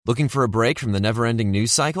Looking for a break from the never-ending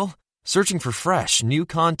news cycle? Searching for fresh, new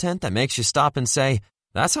content that makes you stop and say,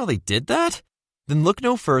 "That's how they did that?" Then look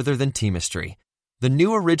no further than Teamistry, the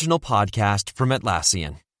new original podcast from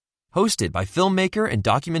Atlassian. Hosted by filmmaker and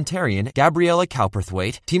documentarian Gabriella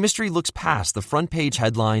Cowperthwaite, Teamistry looks past the front-page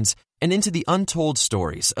headlines and into the untold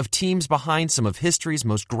stories of teams behind some of history's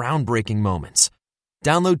most groundbreaking moments.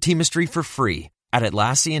 Download Teamistry for free at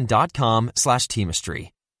Atlassian.com/Teamistry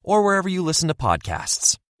or wherever you listen to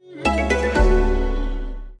podcasts.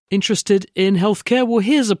 Interested in healthcare? Well,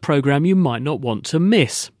 here's a programme you might not want to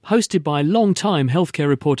miss. Hosted by long-time healthcare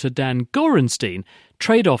reporter Dan Gorenstein,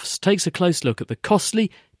 Trade-Offs takes a close look at the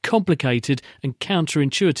costly, complicated and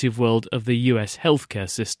counterintuitive world of the US healthcare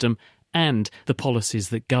system and the policies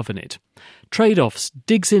that govern it. Trade-Offs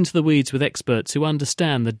digs into the weeds with experts who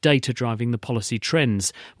understand the data driving the policy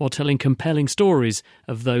trends while telling compelling stories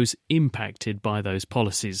of those impacted by those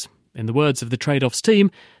policies. In the words of the Trade-Offs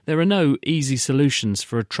team, there are no easy solutions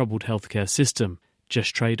for a troubled healthcare system,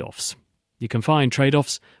 just trade-offs. You can find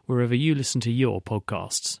Trade-Offs wherever you listen to your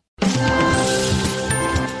podcasts.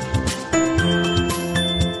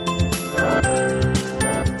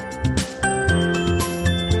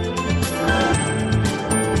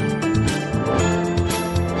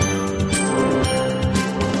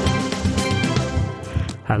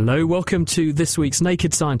 Hello, welcome to this week's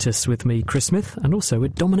Naked Scientists with me, Chris Smith, and also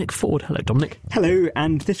with Dominic Ford. Hello, Dominic. Hello,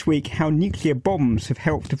 and this week, how nuclear bombs have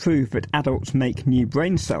helped to prove that adults make new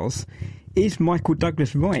brain cells. Is Michael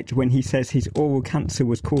Douglas right when he says his oral cancer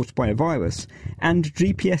was caused by a virus? And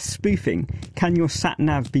GPS spoofing. Can your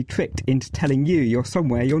sat-nav be tricked into telling you you're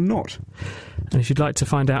somewhere you're not? And if you'd like to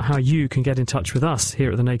find out how you can get in touch with us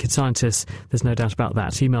here at The Naked Scientists, there's no doubt about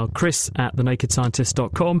that. Email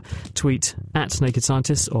chris@thenakedscientist.com, tweet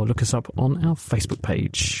 @nakedscientists, or look us up on our Facebook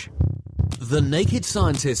page. The Naked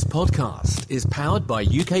Scientists podcast is powered by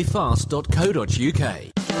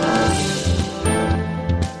ukfast.co.uk.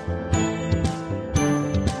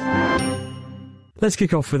 Let's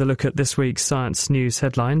kick off with a look at this week's science news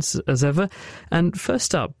headlines, as ever. And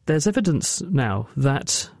first up, there's evidence now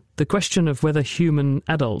that the question of whether human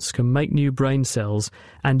adults can make new brain cells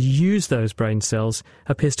and use those brain cells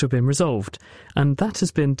appears to have been resolved. And that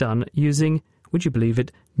has been done using, would you believe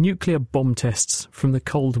it, nuclear bomb tests from the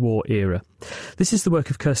Cold War era. This is the work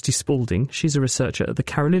of Kirsty Spalding. She's a researcher at the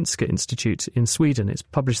Karolinska Institute in Sweden. It's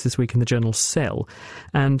published this week in the journal Cell.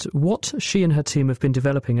 And what she and her team have been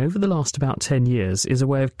developing over the last about 10 years is a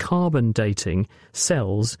way of carbon dating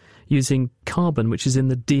cells using carbon which is in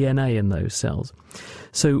the DNA in those cells.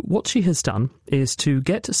 So what she has done is to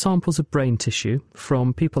get samples of brain tissue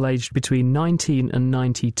from people aged between 19 and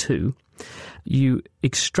 92. You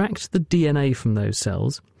extract the DNA from those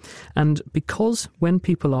cells, and because when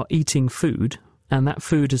people are eating food, and that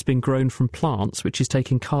food has been grown from plants, which is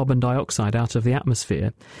taking carbon dioxide out of the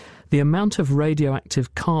atmosphere, the amount of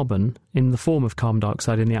radioactive carbon in the form of carbon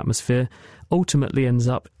dioxide in the atmosphere ultimately ends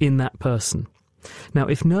up in that person. Now,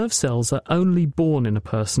 if nerve cells are only born in a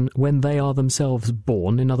person when they are themselves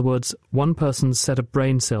born, in other words, one person's set of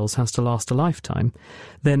brain cells has to last a lifetime,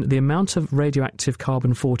 then the amount of radioactive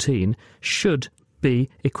carbon-14 should be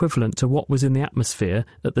equivalent to what was in the atmosphere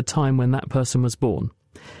at the time when that person was born.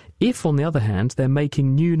 If, on the other hand, they're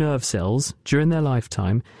making new nerve cells during their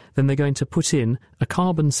lifetime, then they're going to put in a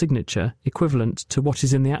carbon signature equivalent to what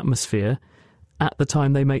is in the atmosphere at the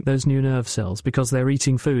time they make those new nerve cells, because they're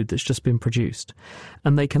eating food that's just been produced.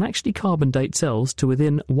 And they can actually carbon date cells to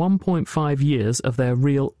within 1.5 years of their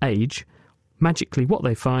real age. Magically, what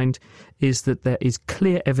they find is that there is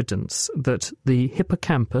clear evidence that the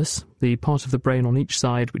hippocampus, the part of the brain on each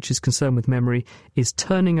side which is concerned with memory, is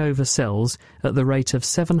turning over cells at the rate of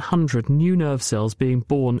 700 new nerve cells being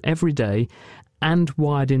born every day and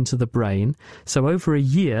wired into the brain. So over a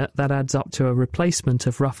year, that adds up to a replacement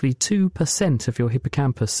of roughly 2% of your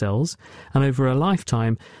hippocampus cells, and over a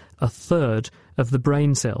lifetime, a third of the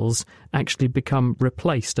brain cells actually become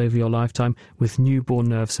replaced over your lifetime with newborn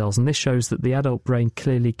nerve cells. And this shows that the adult brain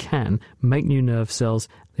clearly can make new nerve cells,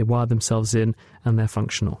 they wire themselves in, and they're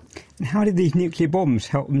functional. And how did these nuclear bombs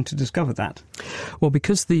help them to discover that? Well,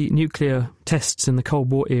 because the nuclear tests in the Cold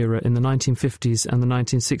War era in the 1950s and the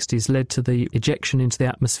 1960s led to the ejection into the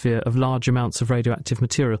atmosphere of large amounts of radioactive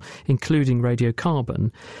material, including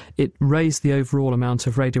radiocarbon, it raised the overall amount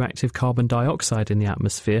of radioactive carbon dioxide in the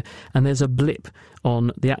atmosphere, and there's a blip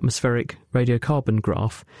on the atmospheric radiocarbon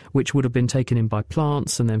graph, which would have been taken in by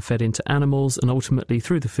plants and then fed into animals and ultimately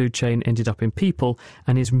through the food chain ended up in people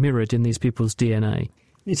and is mirrored in these people's DNA.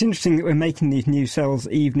 It's interesting that we're making these new cells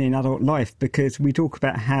even in adult life, because we talk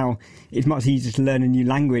about how it's much easier to learn a new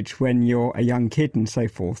language when you're a young kid and so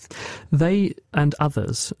forth. They and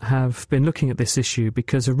others have been looking at this issue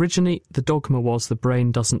because originally the dogma was the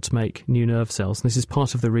brain doesn't make new nerve cells, and this is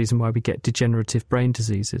part of the reason why we get degenerative brain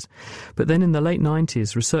diseases. But then in the late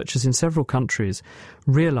 90s, researchers in several countries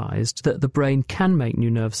realised that the brain can make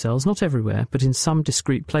new nerve cells, not everywhere, but in some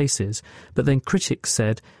discrete places. But then critics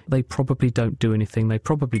said they probably don't do anything, they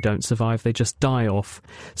probably don't survive, they just die off.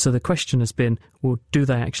 So the question has been, well, do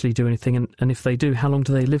they actually do anything? And if they do, how long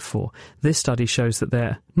do they live for? This study shows that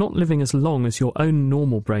they're not living as long as your own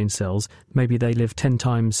normal brain cells. Maybe they live 10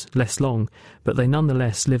 times less long, but they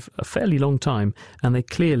nonetheless live a fairly long time, and they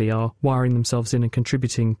clearly are wiring themselves in and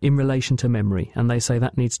contributing in relation to memory. And they say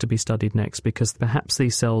that needs to be studied next, because perhaps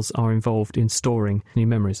these cells are involved in storing new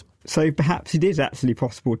memories. So perhaps it is actually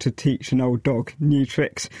possible to teach an old dog new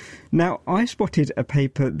tricks. Now, I spotted a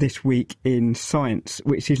paper this week in Science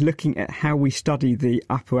which is looking at how we study the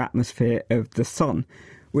upper atmosphere of the sun,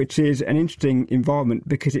 which is an interesting environment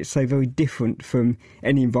because it's so very different from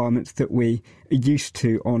any environments that we are used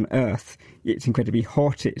to on Earth. It's incredibly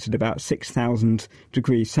hot, it's at about 6,000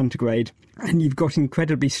 degrees centigrade, and you've got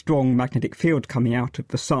incredibly strong magnetic field coming out of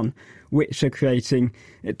the sun, which are creating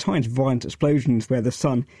at times violent explosions where the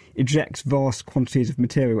sun ejects vast quantities of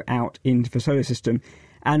material out into the solar system,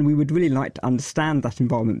 and we would really like to understand that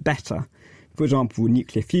environment better. For example,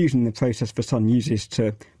 nuclear fusion, the process the sun uses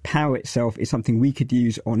to power itself, is something we could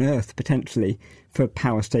use on Earth potentially for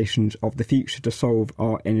power stations of the future to solve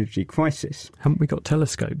our energy crisis. Haven't we got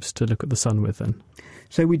telescopes to look at the sun with then?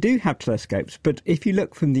 So we do have telescopes, but if you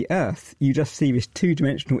look from the Earth, you just see this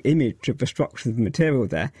two-dimensional image of the structure of the material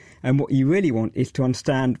there, and what you really want is to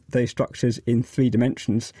understand those structures in 3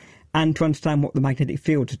 dimensions and to understand what the magnetic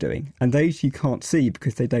fields are doing, and those you can't see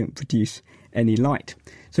because they don't produce any light.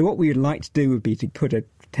 So what we would like to do would be to put a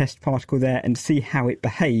test particle there and see how it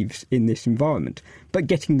behaves in this environment, but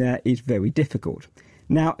getting there is very difficult.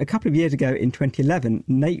 Now, a couple of years ago in 2011,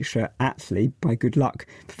 Nature actually, by good luck,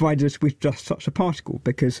 provided us with just such a particle,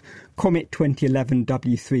 because Comet 2011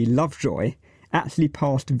 W3 Lovejoy actually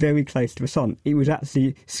passed very close to the Sun. It was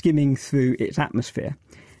actually skimming through its atmosphere.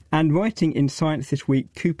 And writing in Science this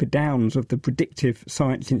week, Cooper Downs of the Predictive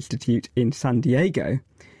Science Institute in San Diego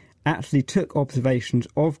actually took observations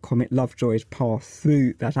of Comet Lovejoy's path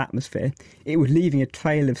through that atmosphere. It was leaving a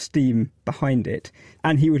trail of steam behind it,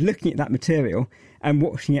 and he was looking at that material and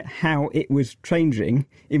watching it how it was changing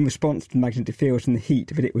in response to the magnetic fields and the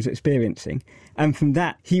heat that it was experiencing. And from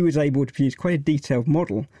that, he was able to produce quite a detailed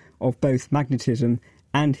model of both magnetism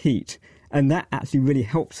and heat. And that actually really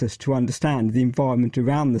helps us to understand the environment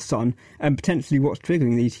around the sun and potentially what's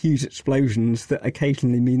triggering these huge explosions that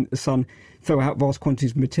occasionally mean that the sun throw out vast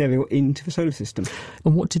quantities of material into the solar system.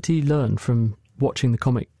 And what did he learn from watching the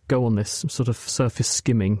comet go on this sort of surface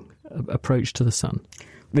skimming approach to the sun?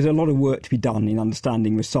 There's a lot of work to be done in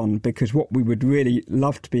understanding the sun, because what we would really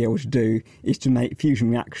love to be able to do is to make fusion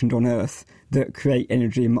reactions on Earth that create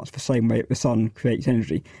energy in much the same way that the sun creates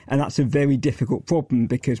energy. And that's a very difficult problem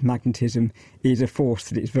because magnetism is a force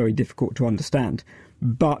that is very difficult to understand.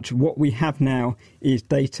 But what we have now is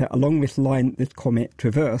data along this line that the comet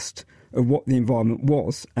traversed of what the environment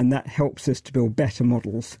was, and that helps us to build better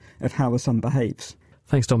models of how the sun behaves.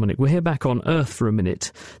 Thanks, Dominic. We're here back on Earth for a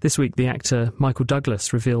minute. This week, the actor Michael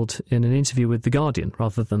Douglas revealed in an interview with The Guardian,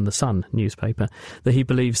 rather than The Sun newspaper, that he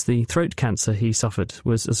believes the throat cancer he suffered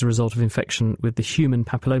was as a result of infection with the human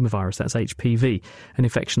papillomavirus, that's HPV, an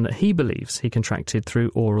infection that he believes he contracted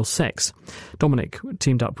through oral sex. Dominic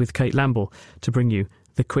teamed up with Kate Lamble to bring you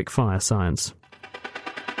the quick-fire science.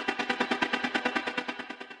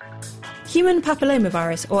 Human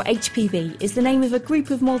papillomavirus, or HPV, is the name of a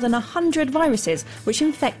group of more than 100 viruses which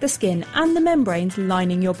infect the skin and the membranes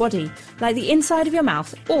lining your body, like the inside of your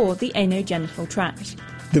mouth or the anogenital tract.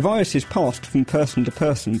 The virus is passed from person to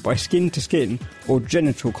person by skin to skin or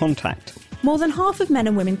genital contact. More than half of men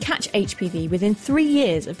and women catch HPV within 3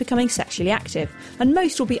 years of becoming sexually active, and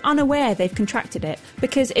most will be unaware they've contracted it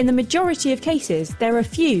because in the majority of cases there are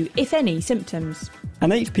few, if any, symptoms. An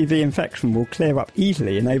HPV infection will clear up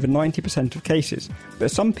easily in over 90% of cases, but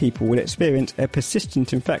some people will experience a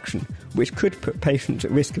persistent infection, which could put patients at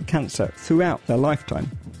risk of cancer throughout their lifetime.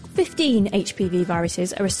 15 HPV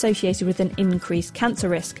viruses are associated with an increased cancer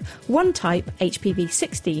risk. One type,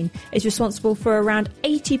 HPV-16, is responsible for around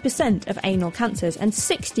 80% of anal cancers and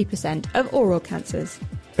 60% of oral cancers.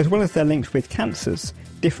 As well as their links with cancers,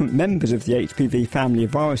 different members of the HPV family of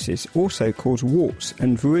viruses also cause warts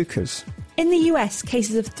and verrucas. In the US,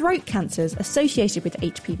 cases of throat cancers associated with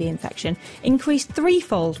HPV infection increased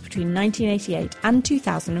threefold between 1988 and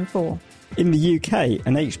 2004. In the UK,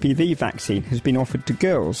 an HPV vaccine has been offered to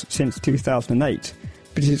girls since 2008,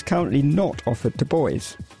 but it is currently not offered to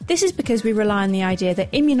boys. This is because we rely on the idea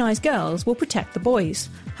that immunised girls will protect the boys.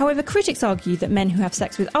 However, critics argue that men who have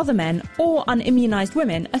sex with other men or unimmunised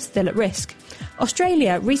women are still at risk.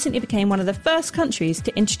 Australia recently became one of the first countries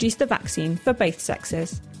to introduce the vaccine for both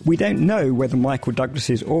sexes. We don't know whether Michael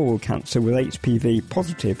Douglas's oral cancer was HPV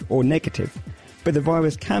positive or negative, but the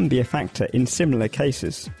virus can be a factor in similar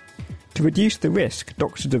cases. To reduce the risk,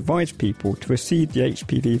 doctors advise people to receive the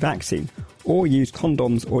HPV vaccine or use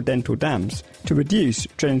condoms or dental dams to reduce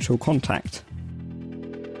genital contact.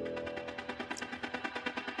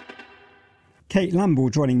 Kate Lamble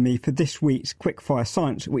joining me for this week's Quickfire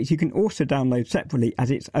Science, which you can also download separately as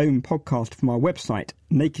its own podcast from our website,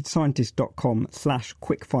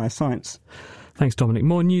 nakedscientist.com/quickfirescience. Thanks, Dominic.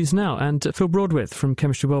 More news now, and Phil Broadwith from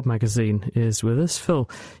Chemistry World magazine is with us. Phil,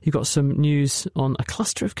 you've got some news on a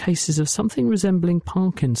cluster of cases of something resembling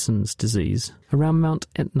Parkinson's disease around Mount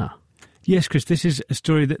Etna. Yes, Chris, this is a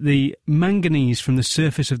story that the manganese from the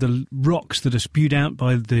surface of the rocks that are spewed out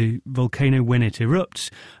by the volcano when it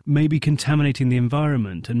erupts may be contaminating the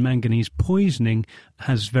environment, and manganese poisoning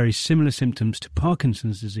has very similar symptoms to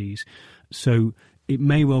Parkinson's disease. So it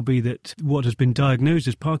may well be that what has been diagnosed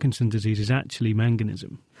as Parkinson's disease is actually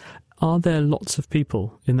manganism. Are there lots of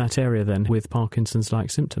people in that area then with Parkinson's-like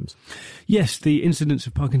symptoms? Yes, the incidence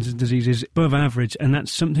of Parkinson's disease is above average, and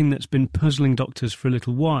that's something that's been puzzling doctors for a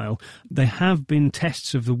little while. There have been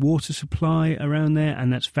tests of the water supply around there,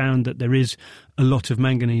 and that's found that there is a lot of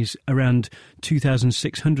manganese, around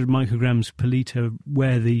 2,600 micrograms per litre,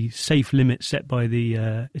 where the safe limit set by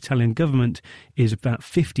the Italian government is about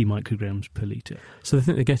 50 micrograms per litre. So they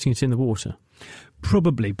think they're getting it in the water?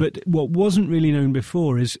 Probably, but what wasn't really known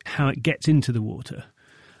before is how it gets into the water.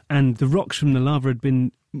 And the rocks from the lava had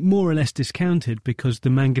been more or less discounted because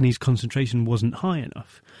the manganese concentration wasn't high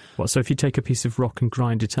enough. What, so if you take a piece of rock and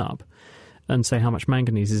grind it up and say how much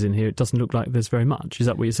manganese is in here, it doesn't look like there's very much. Is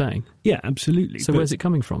that what you're saying? Yeah, absolutely. So where's it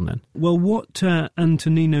coming from then? Well, what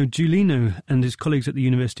Antonino Giulino and his colleagues at the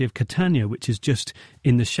University of Catania, which is just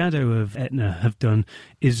in the shadow of Etna, have done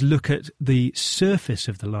is look at the surface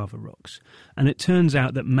of the lava rocks. And it turns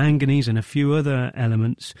out that manganese and a few other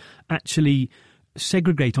elements actually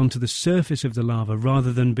segregate onto the surface of the lava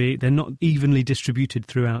rather than they're not evenly distributed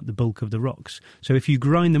throughout the bulk of the rocks. So if you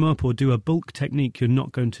grind them up or do a bulk technique, you're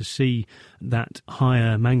not going to see that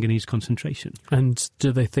higher manganese concentration. And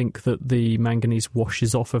do they think that the manganese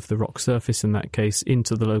washes off of the rock surface in that case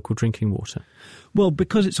into the local drinking water? Well,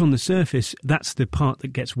 because it's on the surface, that's the part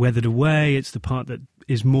that gets weathered away. It's the part that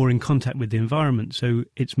is more in contact with the environment. So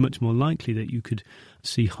it's much more likely that you could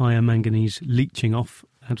see higher manganese leaching off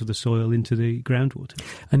out of the soil into the groundwater.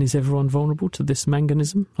 And is everyone vulnerable to this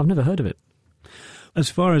manganism? I've never heard of it.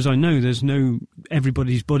 As far as I know,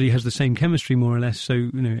 everybody's body has the same chemistry more or less,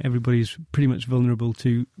 so everybody's pretty much vulnerable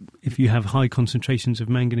to, if you have high concentrations of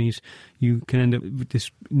manganese, you can end up with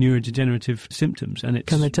this neurodegenerative symptoms. And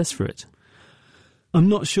can they test for it? I'm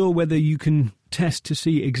not sure whether you can test to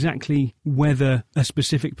see exactly whether a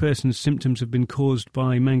specific person's symptoms have been caused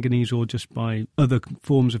by manganese or just by other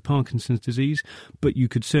forms of Parkinson's disease, but you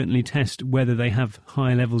could certainly test whether they have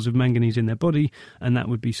high levels of manganese in their body, and that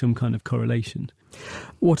would be some kind of correlation.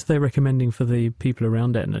 What are they recommending for the people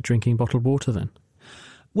around Etna drinking bottled water then?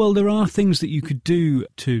 Well, there are things that you could do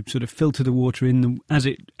to sort of filter the water as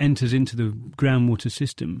it enters into the groundwater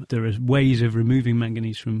system. There are ways of removing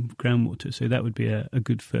manganese from groundwater, so that would be a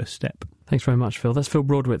good first step. Thanks very much, Phil. That's Phil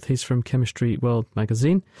Broadwith. He's from Chemistry World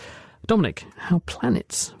magazine. Dominic, how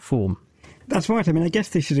planets form? That's right. I mean, I guess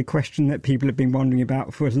this is a question that people have been wondering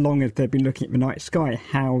about for as long as they've been looking at the night sky,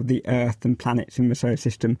 how the Earth and planets in the solar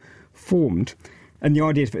system formed. And the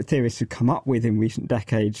ideas that theorists have come up with in recent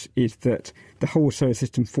decades is that the whole solar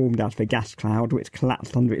system formed out of a gas cloud which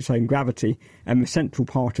collapsed under its own gravity, and the central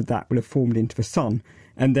part of that will have formed into the sun.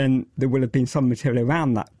 And then there will have been some material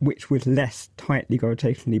around that which was less tightly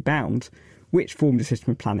gravitationally bound, which formed a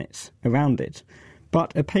system of planets around it.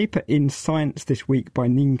 But a paper in Science this week by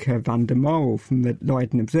Nienke van der Marel from the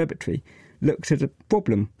Leiden Observatory looks at a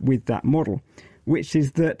problem with that model, which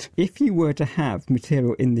is that if you were to have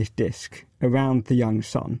material in this disk around the young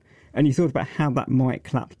sun, and you thought about how that might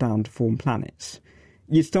collapse down to form planets,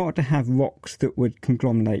 you'd start to have rocks that would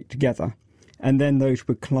conglomerate together, and then those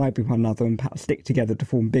would collide with one another and perhaps stick together to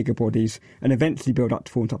form bigger bodies and eventually build up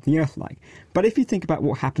to form something Earth-like. But if you think about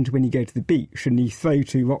what happens when you go to the beach and you throw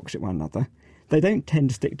two rocks at one another, they don't tend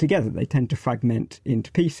to stick together. They tend to fragment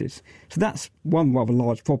into pieces. So that's one rather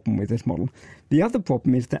large problem with this model. The other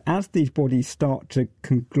problem is that as these bodies start to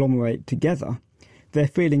conglomerate together, they're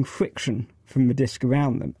feeling friction from the disk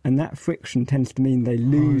around them, and that friction tends to mean they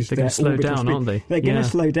lose they're their going to slow down, speed. aren't they? They're going to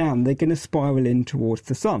slow down. They're going to spiral in towards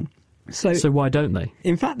the sun. So why don't they?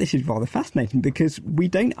 In fact, this is rather fascinating because we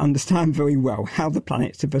don't understand very well how the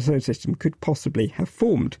planets of the solar system could possibly have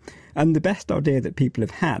formed. And the best idea that people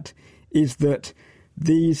have had is that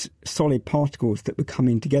these solid particles that were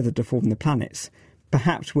coming together to form the planets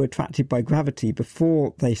perhaps were attracted by gravity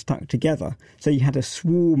before they stuck together. So you had a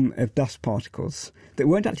swarm of dust particles that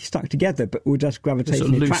weren't actually stuck together but were just gravitationally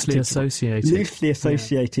sort of attracted. loosely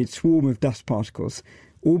associated Swarm of dust particles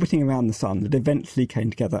orbiting around the sun that eventually came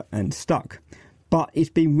together and stuck. But it's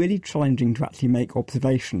been really challenging to actually make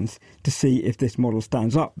observations to see if this model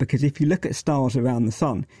stands up, because if you look at stars around the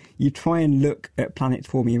sun, you try and look at planets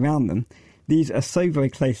forming around them. These are so very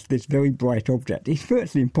close to this very bright object, it's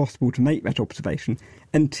virtually impossible to make that observation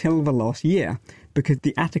until the last year, because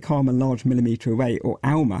the Atacama Large Millimetre Array, or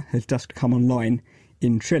ALMA, has just come online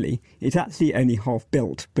in Chile. It's actually only half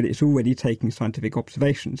built, but it's already taking scientific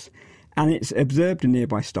observations. And it's observed a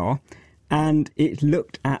nearby star, and it's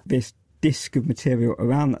looked at this disk of material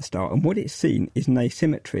around that star, and what it's seen is an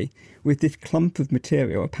asymmetry with this clump of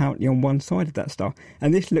material apparently on one side of that star.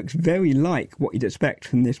 And this looks very like what you'd expect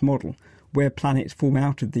from this model, where planets form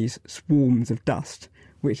out of these swarms of dust,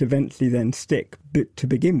 which eventually then stick, but to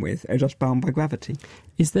begin with, are just bound by gravity.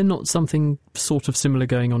 Is there not something sort of similar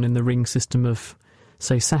going on in the ring system of,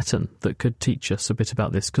 say, Saturn that could teach us a bit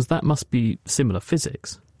about this? Because that must be similar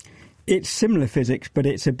physics. It's similar physics, but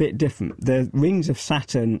it's a bit different. The rings of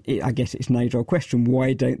Saturn, I guess it's an age-old question,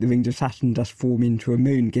 why don't the rings of Saturn just form into a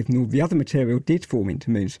moon, given all the other material did form into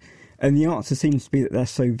moons? And the answer seems to be that they're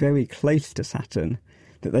so very close to Saturn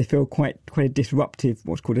that they feel quite a disruptive,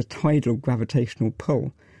 what's called a tidal gravitational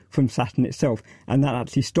pull from Saturn itself, and that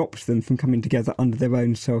actually stops them from coming together under their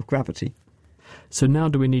own self-gravity. So now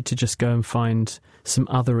do we need to just go and find some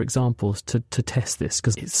other examples to test this,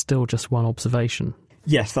 because it's still just one observation?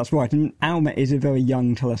 Yes, that's right. And ALMA is a very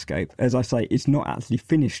young telescope. As I say, it's not actually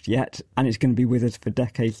finished yet, and it's going to be with us for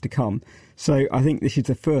decades to come. So I think this is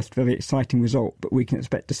the first very exciting result, but we can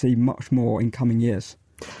expect to see much more in coming years.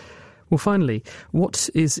 Well, finally, what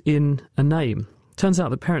is in a name? Turns out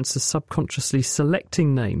that parents are subconsciously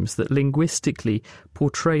selecting names that linguistically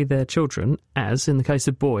portray their children as, in the case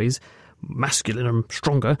of boys, masculine and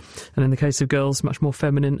stronger, and in the case of girls, much more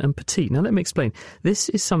feminine and petite. Now, let me explain. This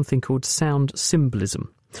is something called sound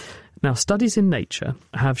symbolism. Now, studies in nature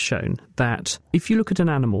have shown that if you look at an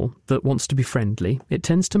animal that wants to be friendly, it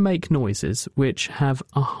tends to make noises which have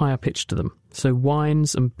a higher pitch to them. So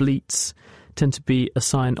whines and bleats tend to be a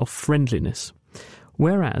sign of friendliness,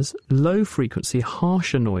 whereas low-frequency,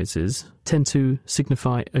 harsher noises tend to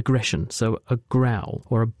signify aggression, so a growl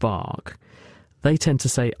or a bark. They tend to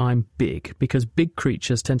say, I'm big, because big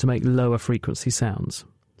creatures tend to make lower frequency sounds.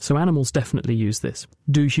 So animals definitely use this.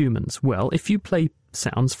 Do humans? Well, if you play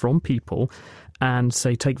sounds from people and,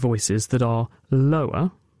 say, take voices that are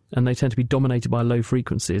lower, and they tend to be dominated by low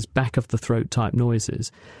frequencies, back of the throat type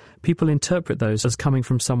noises, people interpret those as coming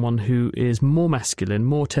from someone who is more masculine,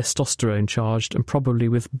 more testosterone charged, and probably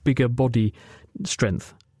with bigger body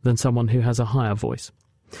strength than someone who has a higher voice.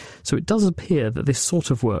 So it does appear that this sort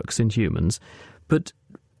of works in humans, but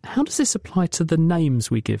how does this apply to the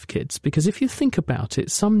names we give kids? Because if you think about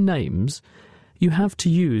it, some names you have to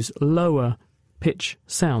use lower pitch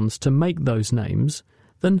sounds to make those names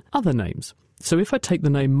than other names. So if I take the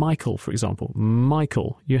name Michael, for example,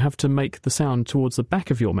 Michael, you have to make the sound towards the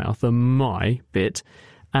back of your mouth, the my bit,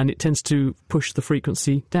 and it tends to push the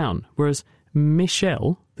frequency down. Whereas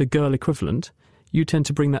Michelle, the girl equivalent, you tend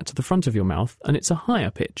to bring that to the front of your mouth, and it's a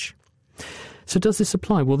higher pitch. So does this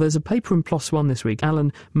apply? Well, there's a paper in PLOS One this week.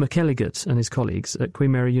 Alan McElligott and his colleagues at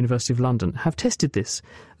Queen Mary University of London have tested this.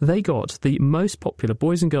 They got the most popular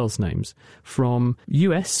boys and girls names from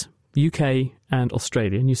US, UK and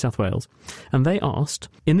Australia, New South Wales, and they asked,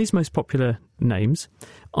 in these most popular names,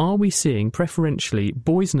 are we seeing preferentially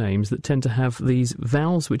boys' names that tend to have these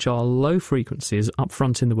vowels which are low frequencies up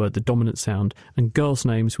front in the word, the dominant sound, and girls'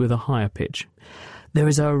 names with a higher pitch? there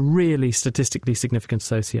is a really statistically significant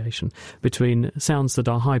association between sounds that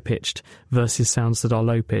are high-pitched versus sounds that are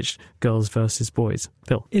low-pitched, girls versus boys.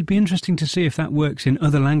 Phil? It'd be interesting to see if that works in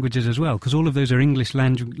other languages as well, because all of those are English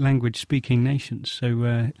language-speaking nations.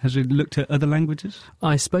 So has it looked at other languages?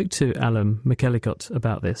 I spoke to Alan McElligott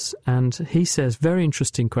about this, and he says, very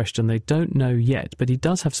interesting question, they don't know yet, but he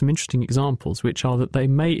does have some interesting examples, which are that they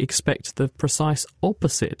may expect the precise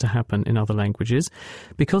opposite to happen in other languages,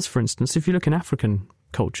 because, for instance, if you look in African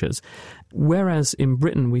cultures, whereas in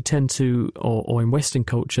Britain we tend to, or in Western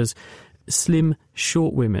cultures, slim,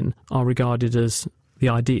 short women are regarded as the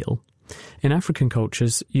ideal. In African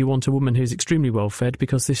cultures, you want a woman who's extremely well-fed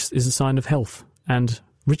because this is a sign of health and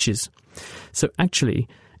riches. So actually,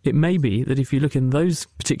 it may be that if you look in those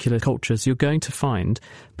particular cultures, you're going to find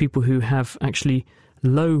people who have actually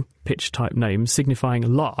low-pitch type names signifying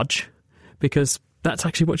large, because that's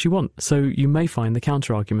actually what you want. So you may find the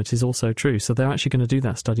counter-argument is also true. So they're actually going to do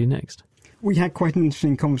that study next. We had quite an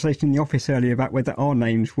interesting conversation in the office earlier about whether our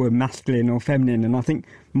names were masculine or feminine, and I think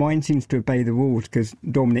mine seems to obey the rules because,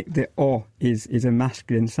 Dominic, the O is a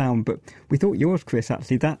masculine sound, but we thought yours, Chris,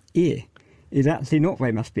 actually, that E is actually not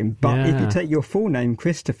very masculine. But if you take your full name,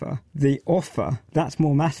 Christopher, the offer, that's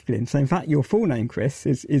more masculine. So in fact, your full name, Chris,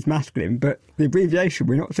 is masculine, but the abbreviation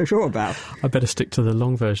we're not so sure about. I better stick to the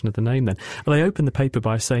long version of the name then. Well, they open the paper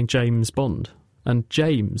by saying James Bond. And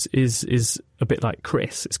James is a bit like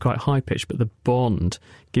Chris. It's quite high-pitched, but the Bond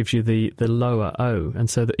gives you the lower O. And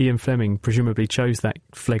so that Ian Fleming presumably chose that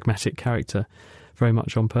phlegmatic character very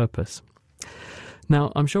much on purpose.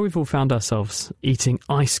 Now, I'm sure we've all found ourselves eating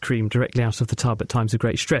ice cream directly out of the tub at times of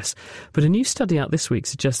great stress, but a new study out this week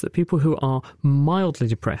suggests that people who are mildly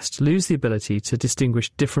depressed lose the ability to distinguish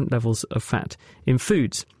different levels of fat in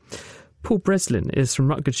foods. Paul Breslin is from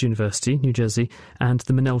Rutgers University, New Jersey, and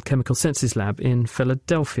the Monell Chemical Senses Lab in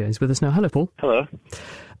Philadelphia. He's with us now. Hello, Paul. Hello.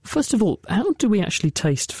 First of all, how do we actually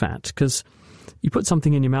taste fat? Because you put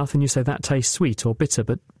something in your mouth and you say that tastes sweet or bitter,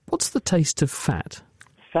 but what's the taste of fat?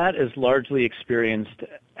 Fat is largely experienced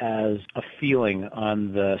as a feeling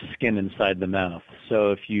on the skin inside the mouth.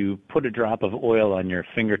 So if you put a drop of oil on your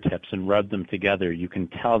fingertips and rub them together, you can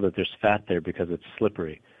tell that there's fat there because it's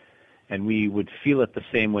slippery. And we would feel it the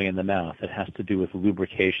same way in the mouth. It has to do with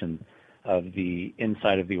lubrication of the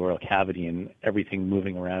inside of the oral cavity and everything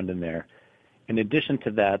moving around in there. In addition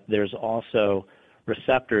to that, there's also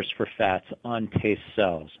receptors for fats on taste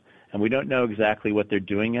cells. And we don't know exactly what they're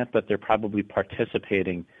doing yet, but they're probably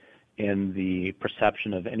participating in the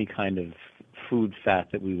perception of any kind of food fat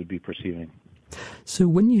that we would be perceiving. So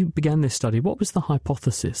when you began this study, what was the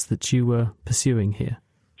hypothesis that you were pursuing here?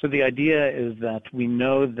 So the idea is that we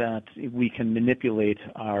know that we can manipulate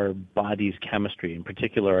our body's chemistry, in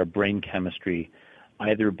particular our brain chemistry,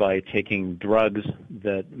 either by taking drugs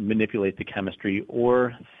that manipulate the chemistry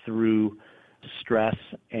or through stress,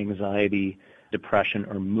 anxiety, depression,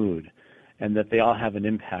 or mood, and that they all have an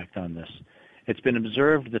impact on this. It's been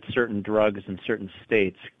observed that certain drugs in certain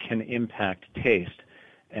states can impact taste,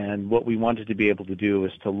 and what we wanted to be able to do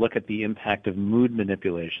is to look at the impact of mood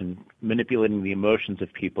manipulation, manipulating the emotions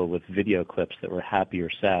of people with video clips that were happy or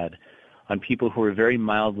sad, on people who are very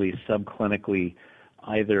mildly subclinically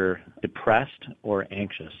either depressed or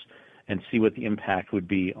anxious, and see what the impact would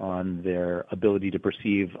be on their ability to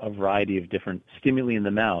perceive a variety of different stimuli in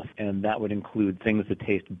the mouth. And that would include things that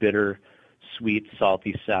taste bitter, sweet,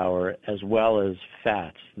 salty, sour, as well as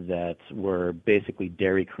fats that were basically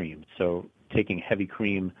dairy cream. So taking heavy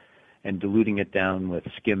cream and diluting it down with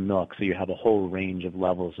skim milk, so you have a whole range of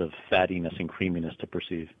levels of fattiness and creaminess to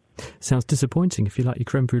perceive. Sounds disappointing if you like your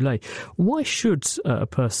creme brulee. Why should a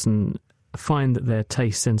person find that their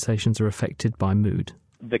taste sensations are affected by mood?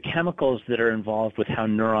 The chemicals that are involved with how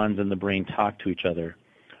neurons in the brain talk to each other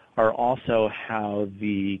are also how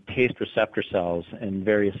the taste receptor cells and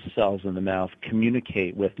various cells in the mouth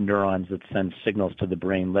communicate with neurons that send signals to the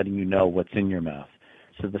brain letting you know what's in your mouth.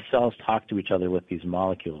 So the cells talk to each other with these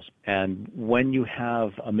molecules. And when you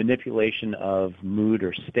have a manipulation of mood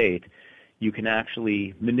or state, you can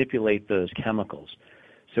actually manipulate those chemicals.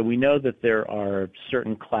 So we know that there are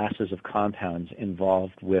certain classes of compounds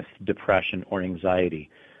involved with depression or anxiety,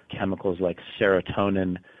 chemicals like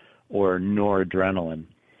serotonin or noradrenaline,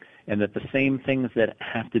 and that the same things that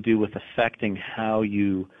have to do with affecting how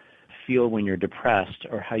you feel when you're depressed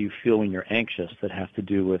or how you feel when you're anxious, that have to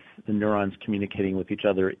do with the neurons communicating with each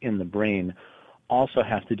other in the brain, also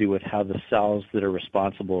have to do with how the cells that are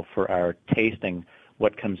responsible for our tasting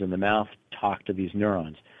what comes in the mouth talk to these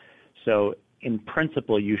neurons. So in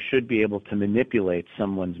principle, you should be able to manipulate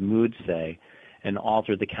someone's mood, say, and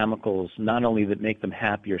alter the chemicals not only that make them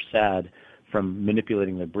happy or sad from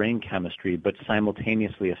manipulating their brain chemistry, but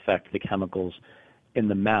simultaneously affect the chemicals in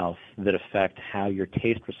the mouth that affect how your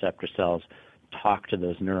taste receptor cells talk to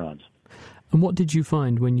those neurons. And what did you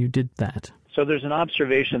find when you did that? So there's an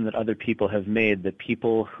observation that other people have made that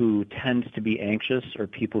people who tend to be anxious or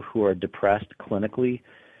people who are depressed clinically,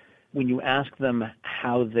 when you ask them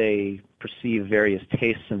how they perceive various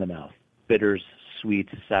tastes in the mouth, bitters,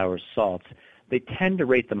 sweets, sours, salts, they tend to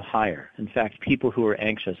rate them higher. In fact, people who are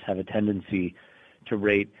anxious have a tendency to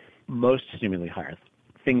rate most stimuli higher.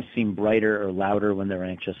 Things seem brighter or louder when they're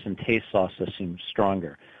anxious, and tastes also seem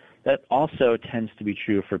stronger. That also tends to be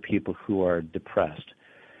true for people who are depressed.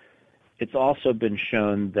 It's also been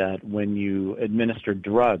shown that when you administer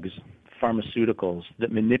drugs, pharmaceuticals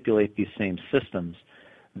that manipulate these same systems,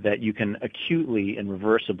 that you can acutely and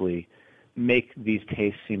reversibly make these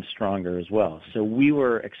tastes seem stronger as well. So we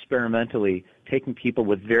were experimentally taking people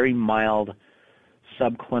with very mild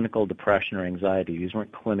subclinical depression or anxiety. These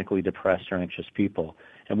weren't clinically depressed or anxious people.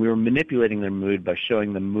 And we were manipulating their mood by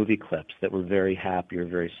showing them movie clips that were very happy or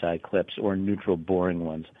very sad clips or neutral, boring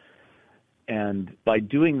ones. And by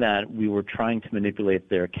doing that, we were trying to manipulate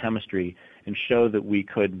their chemistry and show that we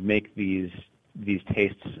could make these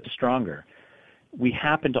tastes stronger. We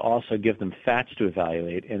happened to also give them fats to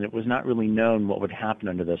evaluate, and it was not really known what would happen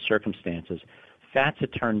under those circumstances. Fats, it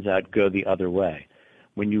turns out, go the other way.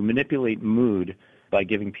 When you manipulate mood by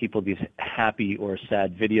giving people these happy or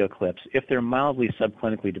sad video clips, if they're mildly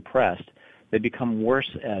subclinically depressed, they become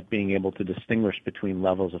worse at being able to distinguish between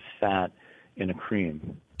levels of fat in a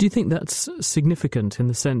cream. Do you think that's significant in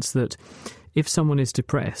the sense that if someone is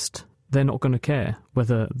depressed, they're not going to care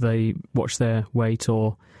whether they watch their weight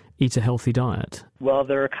or eat a healthy diet? Well,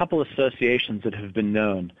 there are a couple associations that have been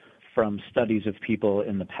known from studies of people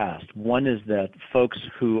in the past. One is that folks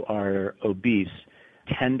who are obese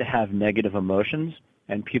tend to have negative emotions,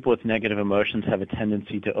 and people with negative emotions have a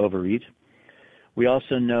tendency to overeat. We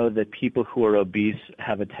also know that people who are obese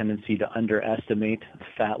have a tendency to underestimate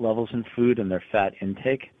fat levels in food and their fat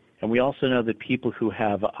intake. And we also know that people who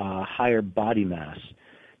have a higher body mass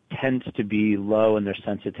tend to be low in their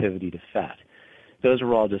sensitivity to fat. Those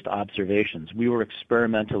are all just observations. We were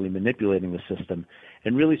experimentally manipulating the system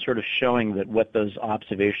and really sort of showing that what those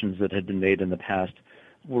observations that had been made in the past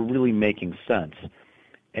were really making sense.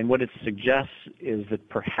 And what it suggests is that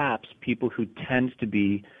perhaps people who tend to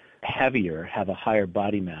be heavier, have a higher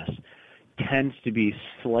body mass, tends to be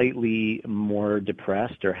slightly more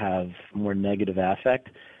depressed or have more negative affect.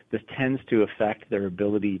 This tends to affect their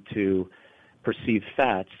ability to perceive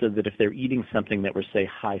fat, so that if they're eating something that were, say,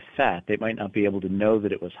 high fat, they might not be able to know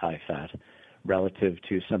that it was high fat relative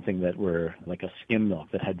to something that were like a skim milk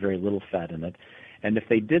that had very little fat in it. And if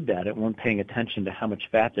they did that and weren't paying attention to how much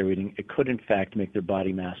fat they're eating, it could in fact make their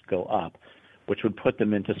body mass go up, which would put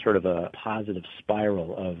them into sort of a positive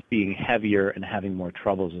spiral of being heavier and having more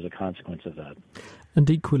troubles as a consequence of that. And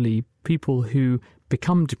equally, people who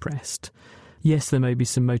become depressed, yes, there may be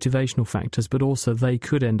some motivational factors, but also they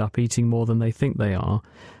could end up eating more than they think they are,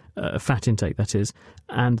 fat intake that is,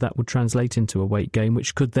 and that would translate into a weight gain,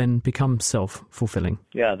 which could then become self-fulfilling.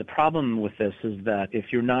 Yeah, the problem with this is that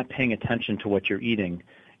if you're not paying attention to what you're eating,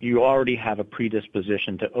 you already have a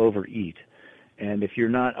predisposition to overeat. And if you're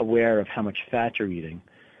not aware of how much fat you're eating,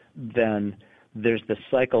 then there's this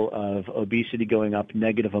cycle of obesity going up,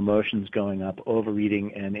 negative emotions going up,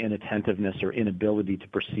 overeating, and inattentiveness or inability to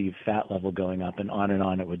perceive fat level going up, and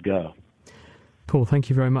on it would go. Paul, thank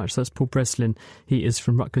you very much. That's Paul Breslin. He is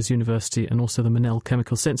from Rutgers University and also the Monell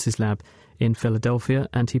Chemical Senses Lab in Philadelphia,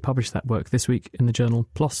 and he published that work this week in the journal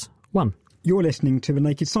PLOS One. You're listening to The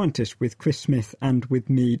Naked Scientist with Chris Smith and with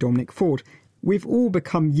me, Dominic Ford. We've all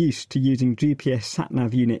become used to using GPS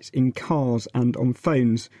sat-nav units in cars and on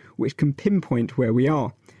phones, which can pinpoint where we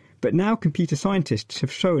are. But now computer scientists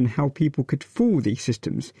have shown how people could fool these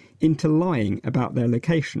systems into lying about their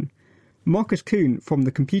location. Marcus Kuhn from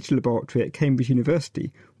the Computer Laboratory at Cambridge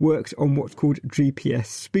University works on what's called GPS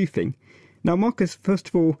spoofing. Now, Marcus, first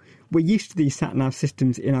of all, we're used to these sat-nav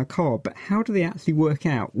systems in our car, but how do they actually work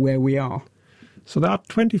out where we are? So there are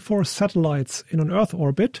 24 satellites in an Earth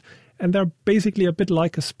orbit, and they're basically a bit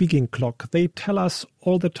like a speaking clock. They tell us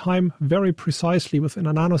all the time, very precisely within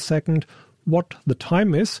a nanosecond, what the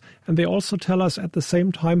time is, and they also tell us at the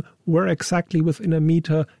same time where exactly within a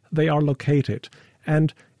meter they are located.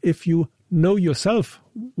 And if you know yourself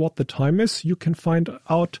what the time is, you can find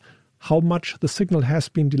out how much the signal has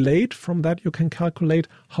been delayed. From that, you can calculate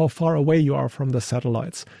how far away you are from the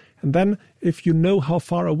satellites. And then, if you know how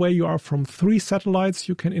far away you are from 3 satellites,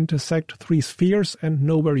 you can intersect 3 spheres and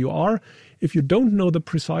know where you are. If you don't know the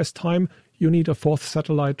precise time, you need a fourth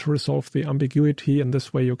satellite to resolve the ambiguity, and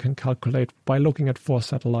this way you can calculate by looking at 4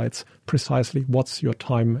 satellites precisely what's your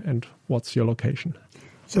time and what's your location.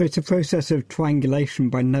 So it's a process of triangulation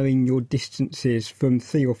by knowing your distances from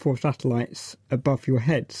 3 or 4 satellites above your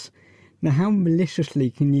heads. Now, how maliciously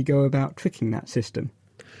can you go about tricking that system?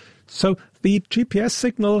 So the GPS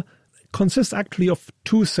signal consists actually of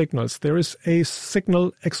 2 signals. There is a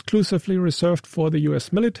signal exclusively reserved for the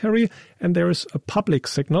US military, and there is a public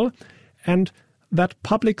signal. And that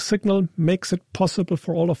public signal makes it possible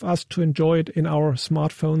for all of us to enjoy it in our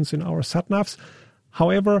smartphones, in our sat-navs.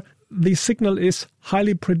 However, the signal is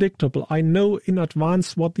highly predictable. I know in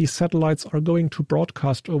advance what these satellites are going to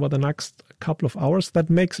broadcast over the next couple of hours.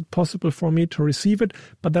 That makes it possible for me to receive it,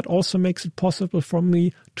 but that also makes it possible for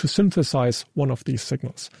me to synthesize one of these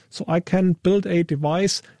signals. So I can build a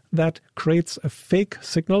device that creates a fake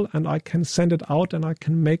signal, and I can send it out, and I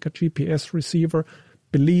can make a GPS receiver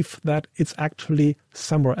believe that it's actually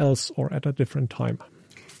somewhere else or at a different time.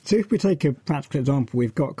 So if we take a practical example,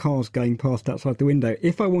 we've got cars going past outside the window.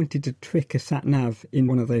 If I wanted to trick a sat-nav in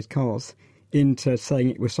one of those cars into saying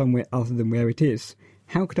it was somewhere other than where it is,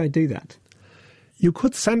 how could I do that? You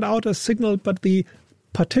could send out a signal, but the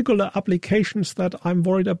particular applications that I'm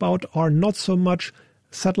worried about are not so much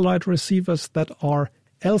satellite receivers that are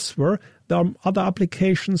elsewhere. There are other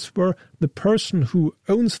applications where the person who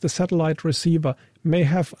owns the satellite receiver may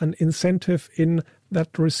have an incentive in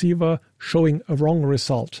that receiver showing a wrong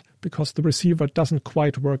result because the receiver doesn't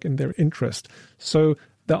quite work in their interest. So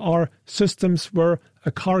there are systems where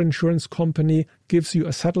a car insurance company gives you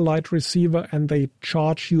a satellite receiver and they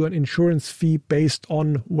charge you an insurance fee based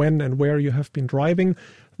on when and where you have been driving.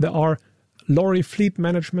 There are lorry fleet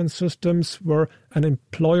management systems where an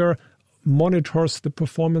employer monitors the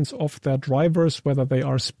performance of their drivers, whether they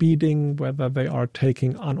are speeding, whether they are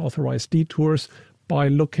taking unauthorized detours, by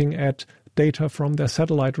looking at data from their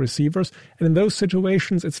satellite receivers. And in those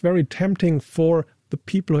situations, it's very tempting for the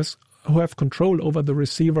people who have control over the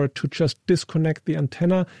receiver to just disconnect the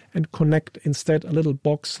antenna and connect instead a little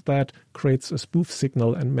box that creates a spoof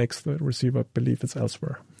signal and makes the receiver believe it's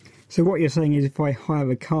elsewhere. So what you're saying is if I hire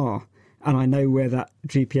a car and I know where that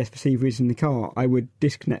GPS receiver is in the car, I would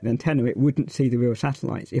disconnect the antenna. It wouldn't see the real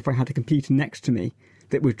satellites. If I had a computer next to me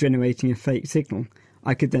that was generating a fake signal,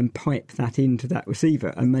 I could then pipe that into that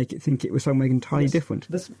receiver and make it think it was somewhere entirely different.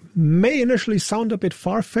 This may initially sound a bit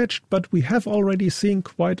far-fetched, but we have already seen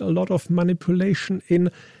quite a lot of manipulation in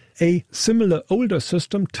a similar older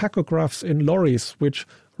system, tachographs in lorries, which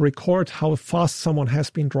record how fast someone has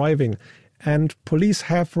been driving. And police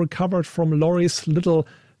have recovered from lorries little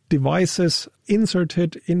devices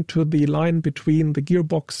inserted into the line between the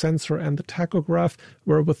gearbox sensor and the tachograph,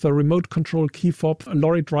 where with the remote control key fob, a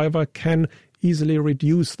lorry driver can easily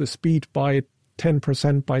reduce the speed by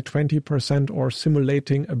 10%, by 20%, or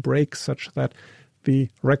simulating a brake such that the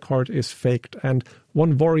record is faked. And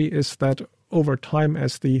one worry is that over time,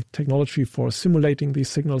 as the technology for simulating these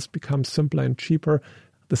signals becomes simpler and cheaper,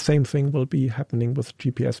 the same thing will be happening with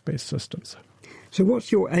GPS-based systems. So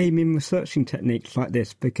what's your aim in researching techniques like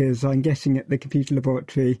this? Because I'm guessing at the computer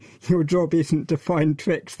laboratory, your job isn't to find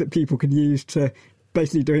tricks that people can use to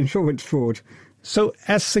basically do insurance fraud. So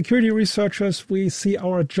as security researchers, we see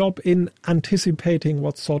our job in anticipating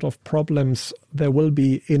what sort of problems there will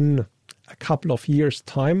be in a couple of years'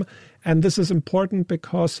 time. And this is important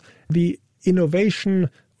because the innovation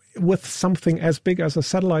with something as big as a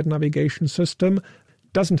satellite navigation system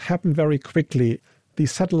doesn't happen very quickly.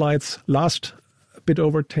 These satellites last a bit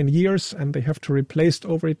over 10 years and they have to replace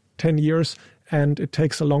over 10 years. And it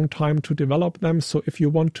takes a long time to develop them. So if you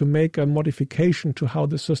want to make a modification to how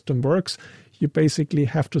the system works, you basically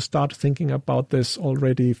have to start thinking about this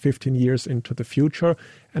already 15 years into the future.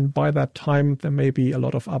 And by that time, there may be a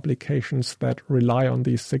lot of applications that rely on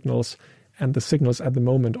these signals. And the signals at the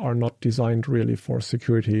moment are not designed really for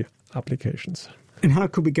security applications. And how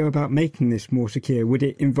could we go about making this more secure? Would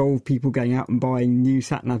it involve people going out and buying new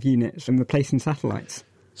sat-nav units and replacing satellites?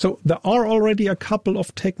 So there are already a couple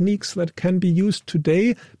of techniques that can be used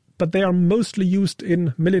today, but they are mostly used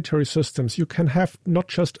in military systems. You can have not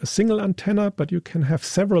just a single antenna, but you can have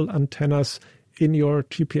several antennas in your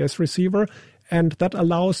GPS receiver. And that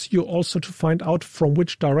allows you also to find out from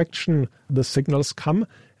which direction the signals come.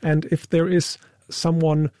 And if there is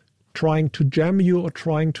someone trying to jam you or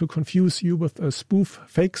trying to confuse you with a spoof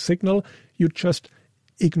fake signal, you just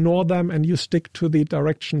ignore them and you stick to the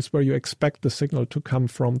directions where you expect the signal to come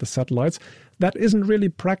from the satellites. That isn't really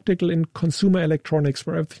practical in consumer electronics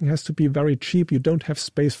where everything has to be very cheap. You don't have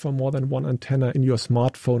space for more than one antenna in your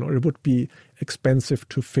smartphone, or it would be expensive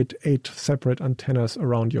to fit 8 separate antennas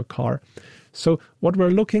around your car. So what we're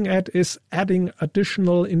looking at is adding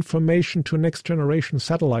additional information to next-generation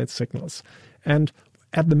satellite signals. And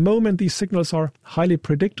at the moment, these signals are highly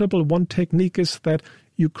predictable. One technique is that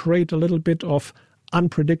you create a little bit of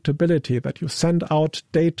unpredictability, that you send out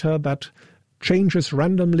data that changes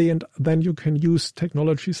randomly, and then you can use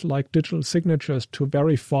technologies like digital signatures to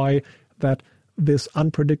verify that this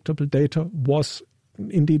unpredictable data was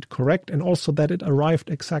indeed correct, and also that it arrived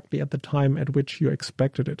exactly at the time at which you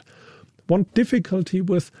expected it. One difficulty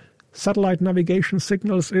with satellite navigation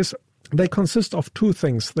signals is they consist of two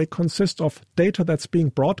things. They consist of data that's being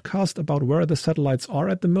broadcast about where the satellites are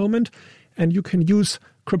at the moment, and you can use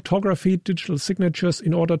cryptography, digital signatures,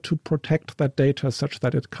 in order to protect that data such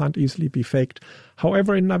that it can't easily be faked.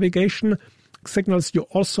 However, in navigation signals, you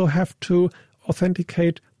also have to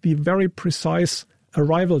authenticate the very precise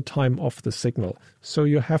arrival time of the signal. So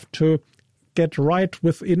you have to get right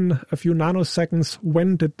within a few nanoseconds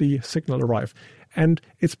when did the signal arrive. And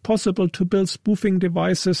it's possible to build spoofing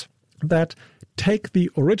devices that take the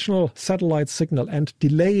original satellite signal and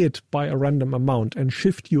delay it by a random amount and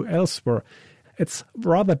shift you elsewhere. It's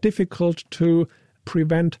rather difficult to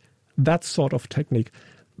prevent that sort of technique.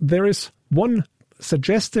 There is one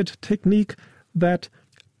suggested technique that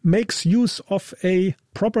makes use of a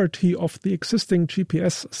property of the existing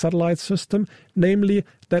GPS satellite system, namely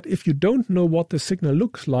that if you don't know what the signal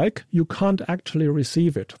looks like, you can't actually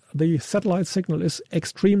receive it. The satellite signal is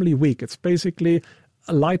extremely weak. It's basically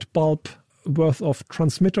a light bulb worth of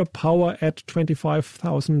transmitter power at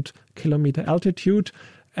 25,000 kilometer altitude,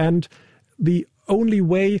 and the only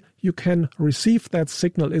way you can receive that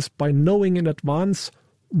signal is by knowing in advance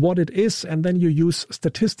what it is, and then you use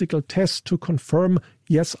statistical tests to confirm,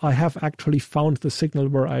 yes, I have actually found the signal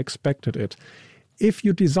where I expected it. If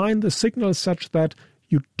you design the signal such that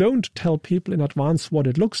you don't tell people in advance what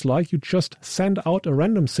it looks like, you just send out a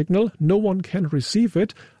random signal, no one can receive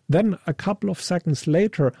it, then a couple of seconds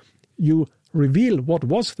later you reveal what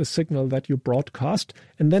was the signal that you broadcast,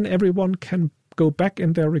 and then everyone can go back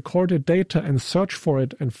in their recorded data and search for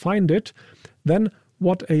it and find it. Then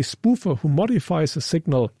what a spoofer who modifies a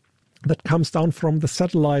signal that comes down from the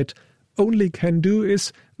satellite only can do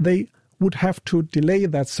is they would have to delay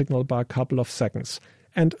that signal by a couple of seconds.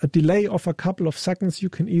 And a delay of a couple of seconds you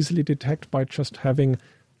can easily detect by just having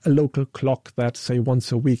a local clock that, say,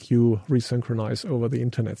 once a week you resynchronize over the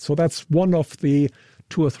internet. So that's one of the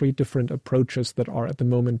 2 or 3 different approaches that are at the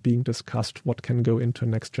moment being discussed, what can go into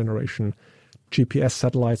next generation GPS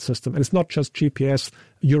satellite system. And it's not just GPS.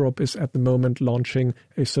 Europe is at the moment launching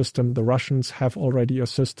a system. The Russians have already a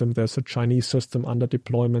system. There's a Chinese system under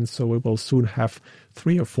deployment. So we will soon have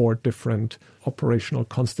 3 or 4 different operational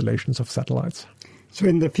constellations of satellites. So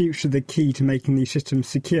in the future, the key to making these systems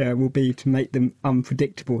secure will be to make them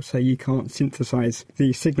unpredictable so you can't synthesize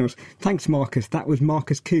these signals. Thanks, Marcus. That was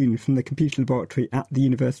Marcus Kuhn from the Computer Laboratory at the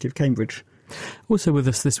University of Cambridge. Also with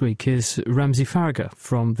us this week is Ramsey Farragher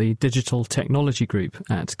from the Digital Technology Group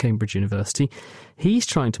at Cambridge University. He's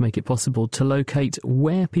trying to make it possible to locate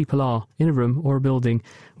where people are in a room or a building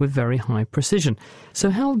with very high precision. So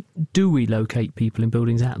how do we locate people in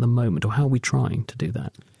buildings at the moment, or how are we trying to do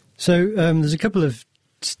that? So there's a couple of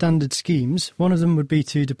standard schemes. One of them would be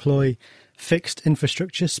to deploy fixed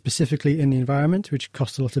infrastructure specifically in the environment, which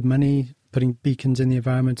costs a lot of money, putting beacons in the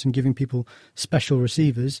environment and giving people special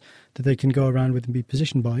receivers that they can go around with and be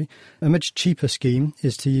positioned by. A much cheaper scheme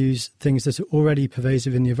is to use things that are already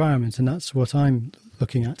pervasive in the environment, and that's what I'm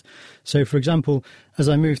looking at. So, for example, as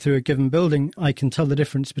I move through a given building, I can tell the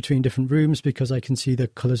difference between different rooms because I can see the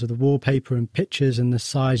colours of the wallpaper and pictures and the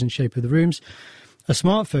size and shape of the rooms. A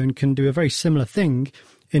smartphone can do a very similar thing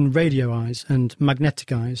in radio eyes and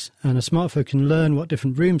magnetic eyes, and a smartphone can learn what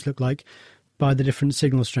different rooms look like by the different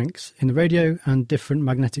signal strengths in the radio and different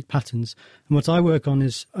magnetic patterns. And what I work on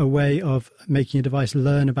is a way of making a device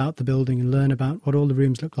learn about the building and learn about what all the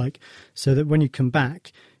rooms look like, so that when you come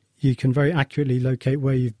back, you can very accurately locate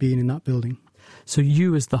where you've been in that building. So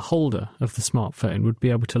you, as the holder of the smartphone, would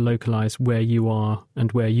be able to localise where you are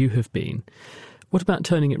and where you have been. What about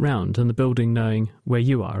turning it round and the building knowing where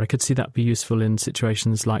you are? I could see that be useful in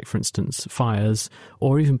situations like, for instance, fires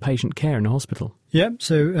or even patient care in a hospital. Yeah,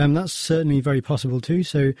 so that's certainly very possible too.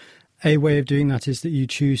 So a way of doing that is that you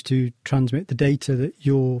choose to transmit the data that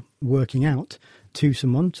you're working out to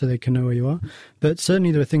someone so they can know where you are. But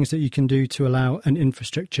certainly there are things that you can do to allow an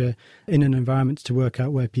infrastructure in an environment to work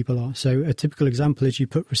out where people are. So a typical example is you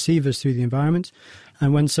put receivers through the environment,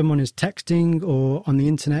 and when someone is texting or on the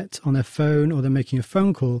internet on their phone, or they're making a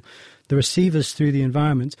phone call, the receivers through the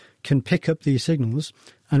environment can pick up these signals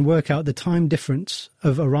and work out the time difference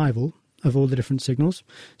of arrival of all the different signals.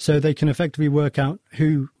 So they can effectively work out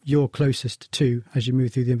who you're closest to as you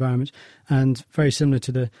move through the environment. And very similar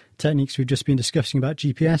to the techniques we've just been discussing about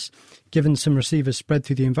GPS, given some receivers spread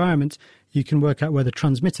through the environment, you can work out where the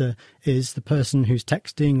transmitter is, the person who's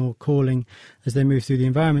texting or calling as they move through the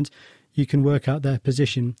environment. You can work out their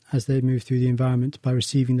position as they move through the environment by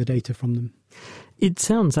receiving the data from them. It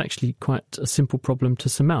sounds actually quite a simple problem to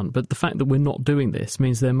surmount, but the fact that we're not doing this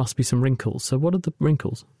means there must be some wrinkles. So what are the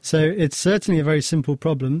wrinkles? So it's certainly a very simple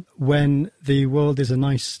problem when the world is a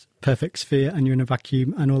nice, perfect sphere and you're in a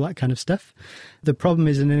vacuum and all that kind of stuff. The problem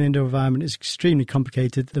is in an indoor environment is extremely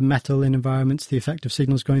complicated. The metal in environments, the effect of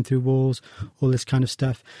signals going through walls, all this kind of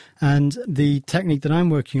stuff. And the technique that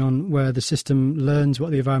I'm working on, where the system learns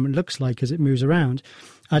what the environment looks like as it moves around,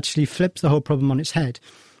 actually flips the whole problem on its head.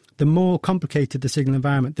 The more complicated the signal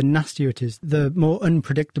environment, the nastier it is, the more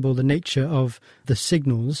unpredictable the nature of the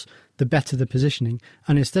signals, the better the positioning.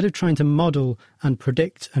 And instead of trying to model and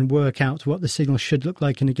predict and work out what the signal should look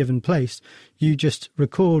like in a given place, you just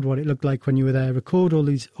record what it looked like when you were there, record all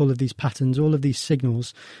of these patterns, all of these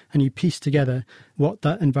signals, and you piece together what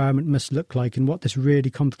that environment must look like and what this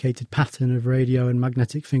really complicated pattern of radio and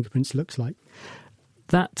magnetic fingerprints looks like.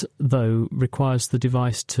 That, though, requires the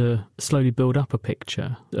device to slowly build up a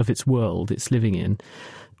picture of its world it's living in.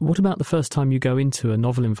 What about the first time you go into a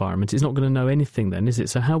novel environment? It's not going to know anything then, is it?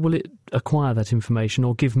 So how will it acquire that information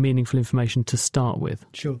or give meaningful information to start with?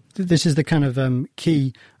 Sure. This is the kind of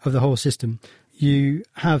key of the whole system. You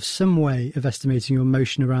have some way of estimating your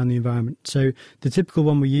motion around the environment. So the typical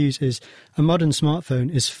one we use is a modern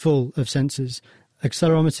smartphone is full of sensors,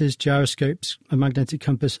 accelerometers, gyroscopes, a magnetic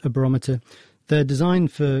compass, a barometer. They're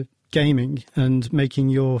designed for gaming and making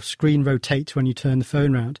your screen rotate when you turn the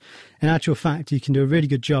phone around. In actual fact, you can do a really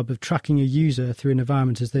good job of tracking a user through an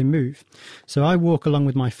environment as they move. So I walk along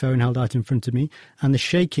with my phone held out in front of me, and the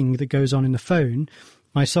shaking that goes on in the phone,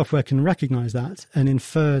 my software can recognise that and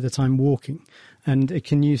infer that I'm walking. And it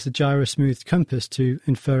can use the gyro-smoothed compass to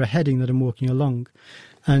infer a heading that I'm walking along.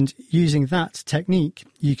 And using that technique,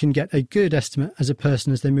 you can get a good estimate as a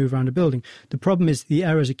person as they move around a building. The problem is the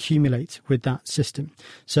errors accumulate with that system.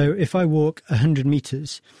 So if I walk 100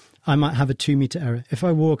 metres, I might have a 2-metre error. If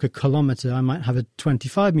I walk a kilometre, I might have a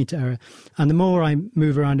 25-metre error. And the more I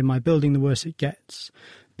move around in my building, the worse it gets.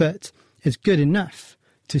 But it's good enough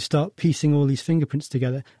to start piecing all these fingerprints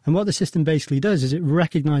together. And what the system basically does is it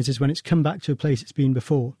recognises when it's come back to a place it's been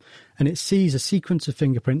before, and it sees a sequence of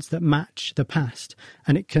fingerprints that match the past,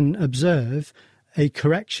 and it can observe a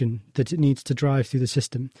correction that it needs to drive through the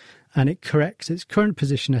system, and it corrects its current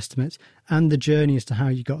position estimate and the journey as to how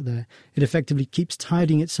you got there. It effectively keeps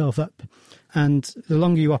tidying itself up, and the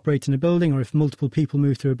longer you operate in a building, or if multiple people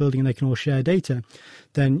move through a building and they can all share data,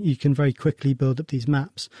 then you can very quickly build up these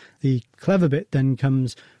maps. The clever bit then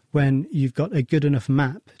comes when you've got a good enough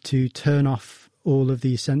map to turn off all of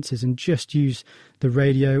these sensors and just use the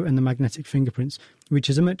radio and the magnetic fingerprints, which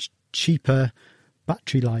is a much cheaper,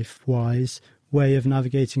 battery life-wise, way of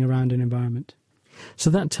navigating around an environment. So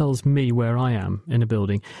that tells me where I am in a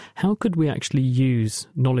building. How could we actually use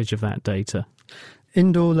knowledge of that data?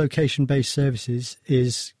 Indoor location-based services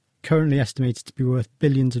is currently estimated to be worth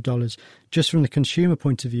billions of dollars, just from the consumer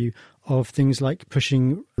point of view of things like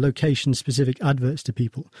pushing location-specific adverts to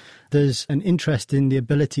people. There's an interest in the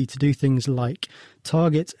ability to do things like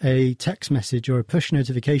target a text message or a push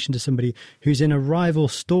notification to somebody who's in a rival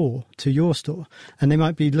store to your store, and they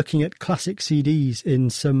might be looking at classic CDs in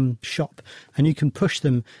some shop, and you can push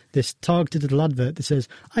them this targeted little advert that says,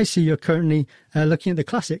 I see you're currently looking at the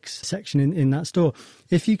classics section in that store.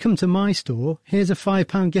 If you come to my store, here's a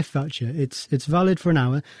 £5 gift voucher. It's valid for an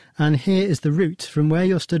hour, and here is the route from where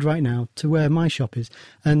you're stood right now to where my shop is.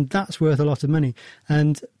 And that's worth a lot of money.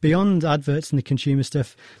 And beyond adverts and the consumer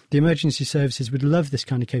stuff, the emergency services would love this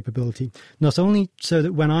kind of capability. Not only so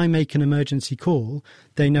that when I make an emergency call,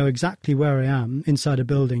 they know exactly where I am inside a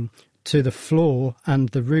building to the floor and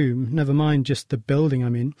the room, never mind just the building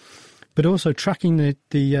I'm in, but also tracking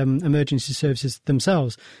the emergency services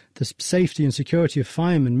themselves, the safety and security of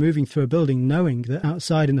firemen moving through a building, knowing that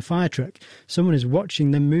outside in the fire truck, someone is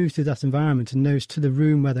watching them move through that environment and knows to the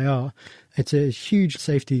room where they are. It's a huge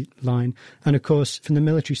safety line. And of course, from the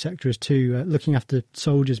military sector too, looking after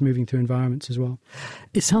soldiers moving through environments as well.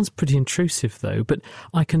 It sounds pretty intrusive though, but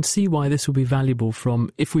I can see why this would be valuable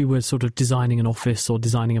from if we were sort of designing an office or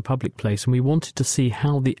designing a public place and we wanted to see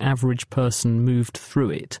how the average person moved through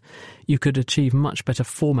it. You could achieve much better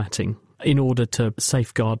formatting in order to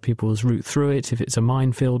safeguard people's route through it, if it's a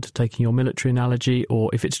minefield, taking your military analogy, or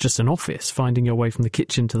if it's just an office, finding your way from the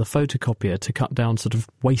kitchen to the photocopier to cut down sort of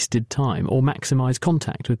wasted time, or maximise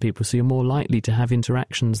contact with people so you're more likely to have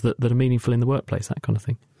interactions that are meaningful in the workplace, that kind of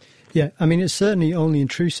thing. Yeah, I mean, it's certainly only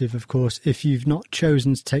intrusive, of course, if you've not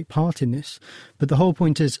chosen to take part in this. But the whole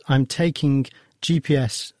point is I'm taking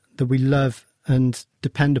GPS that we love and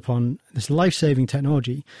depend upon, this life-saving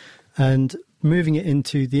technology, and moving it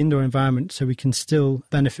into the indoor environment so we can still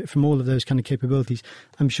benefit from all of those kind of capabilities.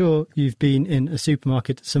 I'm sure you've been in a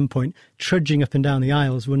supermarket at some point, trudging up and down the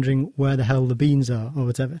aisles, wondering where the hell the beans are or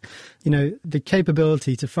whatever. You know, the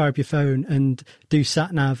capability to fire up your phone and do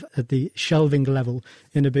sat-nav at the shelving level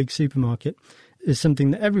in a big supermarket is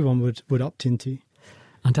something that everyone would opt into.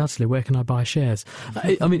 Undoubtedly, where can I buy shares?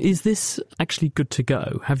 I mean, is this actually good to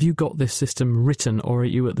go? Have you got this system written, or are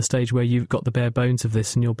you at the stage where you've got the bare bones of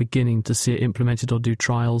this and you're beginning to see it implemented or do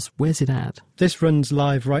trials? Where's it at? This runs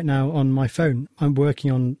live right now on my phone. I'm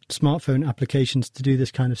working on smartphone applications to do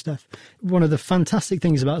this kind of stuff. One of the fantastic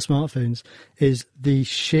things about smartphones is the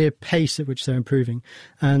sheer pace at which they're improving,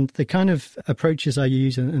 and the kind of approaches I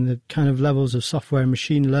use and the kind of levels of software and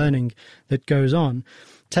machine learning that goes on.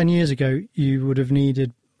 10 years ago, you would have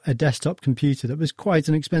needed a desktop computer that was quite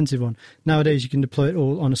an expensive one. Nowadays, you can deploy it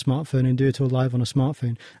all on a smartphone and do it all live on a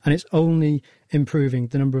smartphone. And it's only improving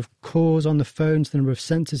the number of cores on the phones, the number of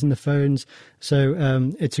sensors in the phones. So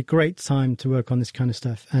it's a great time to work on this kind of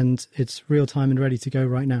stuff. And it's real time and ready to go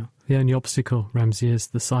right now. The only obstacle, Ramsey, is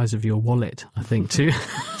the size of your wallet, I think, to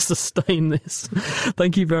sustain this.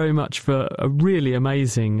 Thank you very much for a really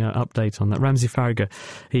amazing update on that. Ramsey Farragher,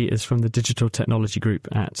 he is from the Digital Technology Group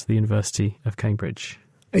at the University of Cambridge.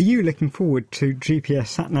 Are you looking forward to GPS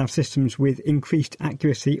sat-nav systems with increased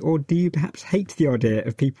accuracy, or do you perhaps hate the idea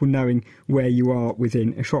of people knowing where you are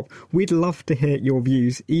within a shop? We'd love to hear your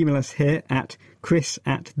views. Email us here at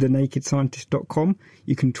chris@thenakedscientist.com.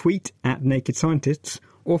 You can tweet at Naked Scientists,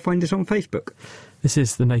 or find us on Facebook. This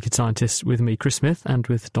is The Naked Scientist with me, Chris Smith, and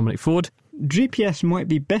with Dominic Ford. GPS might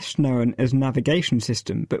be best known as a navigation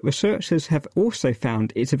system, but researchers have also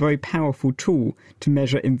found it's a very powerful tool to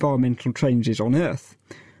measure environmental changes on Earth.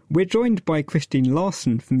 We're joined by Christine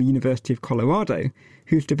Larson from the University of Colorado,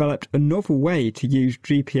 who's developed a novel way to use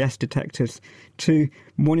GPS detectors to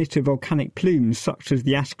monitor volcanic plumes such as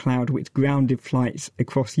the ash cloud which grounded flights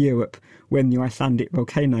across Europe when the Icelandic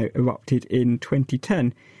volcano erupted in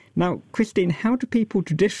 2010. Now, Christine, how do people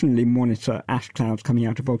traditionally monitor ash clouds coming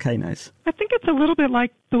out of volcanoes? I think it's a little bit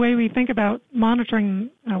like the way we think about monitoring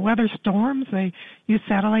weather storms. They use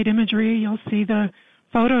satellite imagery. You'll see the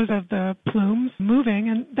photos of the plumes moving,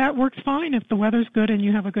 and that works fine if the weather's good and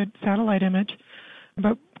you have a good satellite image.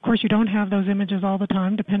 But, of course, you don't have those images all the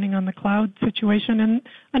time, depending on the cloud situation. And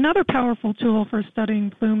another powerful tool for studying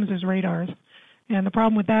plumes is radars. And the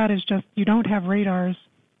problem with that is just you don't have radars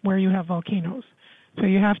where you have volcanoes. So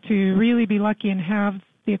you have to really be lucky and have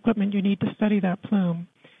the equipment you need to study that plume.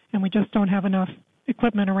 And we just don't have enough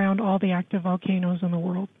equipment around all the active volcanoes in the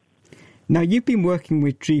world. Now, you've been working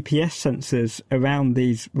with GPS sensors around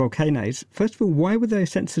these volcanoes. First of all, why were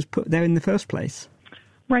those sensors put there in the first place?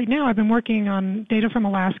 Right now, I've been working on data from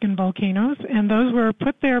Alaskan volcanoes, and those were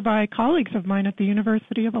put there by colleagues of mine at the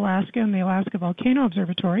University of Alaska and the Alaska Volcano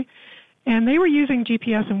Observatory. And they were using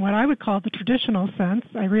GPS in what I would call the traditional sense.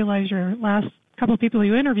 I realize your last couple of people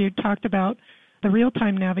you interviewed talked about the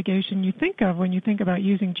real-time navigation you think of when you think about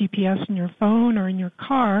using GPS in your phone or in your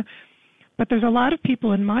car. But there's a lot of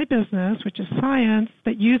people in my business, which is science,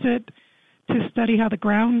 that use it to study how the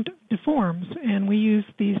ground deforms. And we use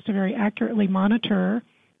these to very accurately monitor,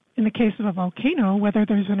 in the case of a volcano, whether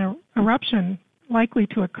there's an eruption likely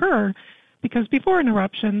to occur, because before an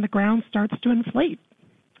eruption, the ground starts to inflate.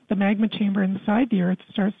 The magma chamber inside the Earth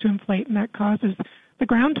starts to inflate, and that causes the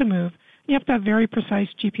ground to move. You have to have very precise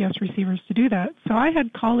GPS receivers to do that. So I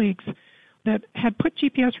had colleagues that had put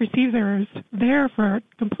GPS receivers there for a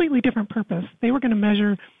completely different purpose. They were going to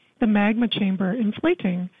measure the magma chamber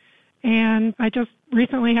inflating. And I just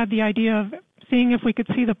recently had the idea of seeing if we could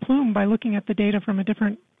see the plume by looking at the data from a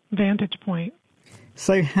different vantage point.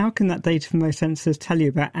 So how can that data from those sensors tell you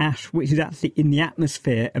about ash, which is actually in the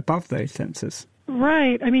atmosphere above those sensors?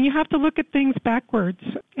 Right. I mean, you have to look at things backwards.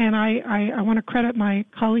 And I want to credit my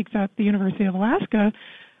colleagues at the University of Alaska.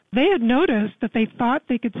 They had noticed that they thought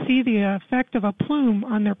they could see the effect of a plume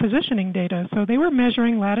on their positioning data. So they were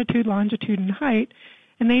measuring latitude, longitude, and height,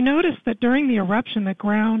 and they noticed that during the eruption, the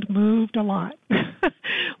ground moved a lot.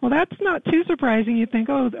 Well, that's not too surprising. You think,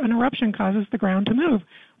 oh, an eruption causes the ground to move.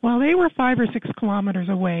 Well, they were 5 or 6 kilometers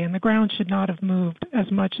away, and the ground should not have moved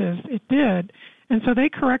as much as it did. And so they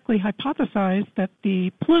correctly hypothesized that the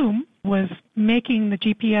plume was making the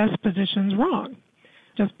GPS positions wrong,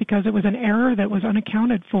 just because it was an error that was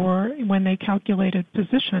unaccounted for when they calculated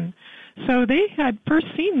position. So they had first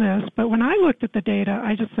seen this, but when I looked at the data,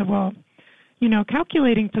 I just said, well,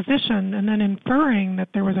 calculating position and then inferring that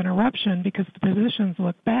there was an eruption because the positions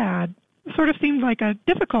look bad sort of seemed like a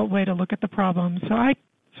difficult way to look at the problem. So I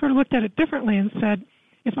sort of looked at it differently and said,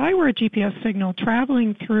 if I were a GPS signal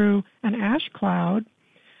traveling through an ash cloud,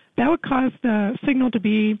 that would cause the signal to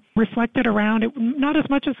be reflected around. It, not as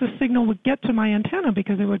much as the signal would get to my antenna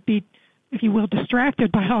because it would be, if you will,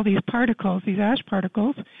 distracted by all these particles, these ash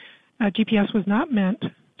particles. GPS was not meant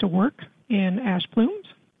to work in ash plumes.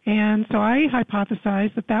 And so I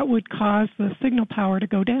hypothesized that that would cause the signal power to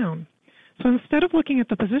go down. So instead of looking at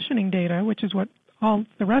the positioning data, which is what all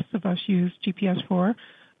the rest of us use GPS for,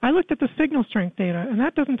 I looked at the signal strength data, and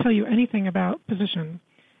that doesn't tell you anything about position.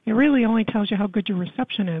 It really only tells you how good your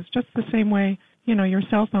reception is, just the same way, your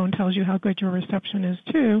cell phone tells you how good your reception is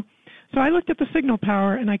too. So I looked at the signal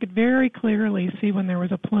power, and I could very clearly see when there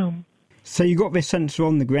was a plume. So you got this sensor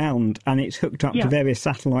on the ground, and it's hooked up to various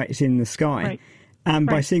satellites in the sky. Right. And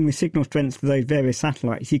by seeing the signal strength for those various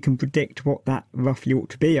satellites, you can predict what that roughly ought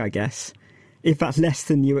to be, I guess. If that's less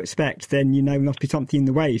than you expect, then there must be something in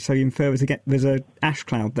the way, so you infer there's a ash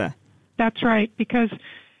cloud there. That's right, because,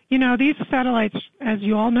 these satellites, as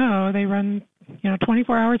you all know, they run,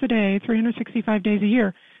 24 hours a day, 365 days a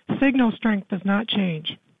year. Signal strength does not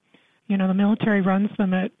change. The military runs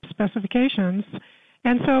them at specifications.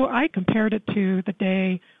 And so I compared it to the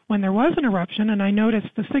day when there was an eruption, and I noticed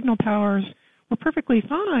the signal powers were perfectly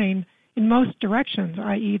fine in most directions,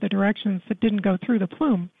 i.e. the directions that didn't go through the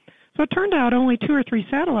plume. So it turned out only 2 or 3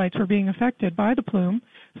 satellites were being affected by the plume,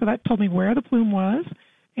 so that told me where the plume was,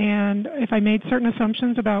 and if I made certain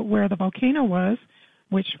assumptions about where the volcano was,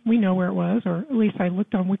 which we know where it was, or at least I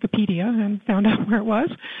looked on Wikipedia and found out where it was,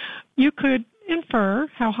 you could infer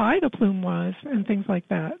how high the plume was and things like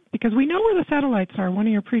that, because we know where the satellites are. One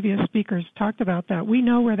of your previous speakers talked about that. We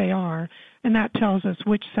know where they are, and that tells us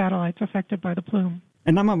which satellite's affected by the plume.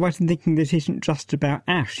 And am I right in thinking this isn't just about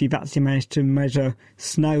ash? You've actually managed to measure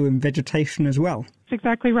snow and vegetation as well. That's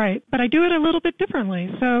exactly right. But I do it a little bit differently.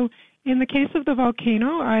 So in the case of the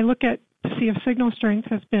volcano, I look at to see if signal strength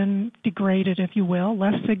has been degraded, if you will,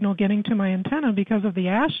 less signal getting to my antenna because of the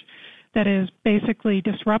ash that is basically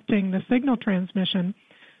disrupting the signal transmission.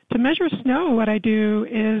 To measure snow, what I do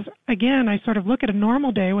is, again, I sort of look at a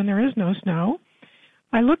normal day when there is no snow.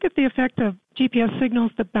 I look at the effect of GPS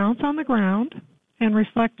signals that bounce on the ground and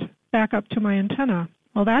reflect back up to my antenna.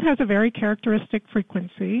 Well, that has a very characteristic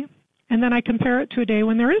frequency. And then I compare it to a day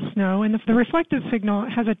when there is snow, and the reflected signal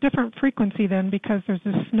has a different frequency then because there's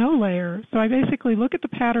this snow layer. So I basically look at the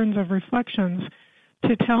patterns of reflections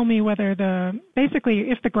to tell me whether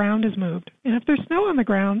if the ground is moved. And if there's snow on the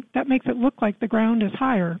ground, that makes it look like the ground is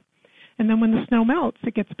higher. And then when the snow melts,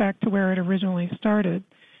 it gets back to where it originally started.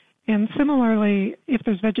 And similarly, if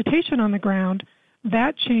there's vegetation on the ground,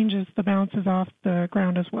 that changes the bounces off the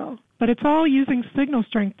ground as well. But it's all using signal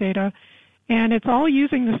strength data, and it's all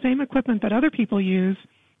using the same equipment that other people use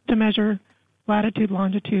to measure latitude,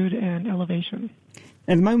 longitude, and elevation.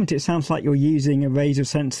 At the moment, it sounds like you're using arrays of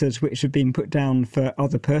sensors which have been put down for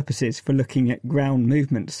other purposes, for looking at ground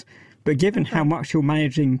movements. But given how much you're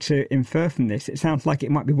managing to infer from this, it sounds like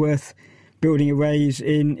it might be worth building arrays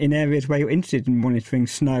in areas where you're interested in monitoring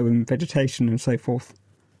snow and vegetation and so forth.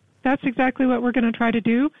 That's exactly what we're going to try to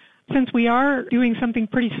do. Since we are doing something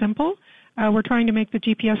pretty simple, we're trying to make the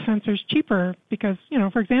GPS sensors cheaper because,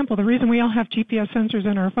 for example, the reason we all have GPS sensors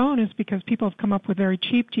in our phone is because people have come up with very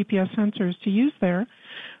cheap GPS sensors to use there.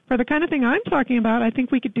 For the kind of thing I'm talking about, I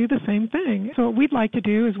think we could do the same thing. So what we'd like to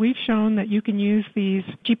do is we've shown that you can use these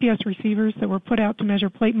GPS receivers that were put out to measure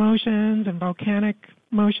plate motions and volcanic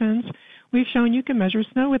motions. We've shown you can measure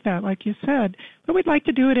snow with that, like you said. But we'd like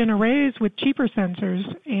to do it in arrays with cheaper sensors,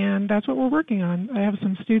 and that's what we're working on. I have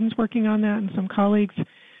some students working on that and some colleagues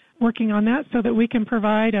working on that so that we can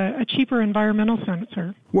provide a cheaper environmental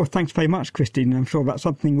sensor. Well, thanks very much, Christine. I'm sure that's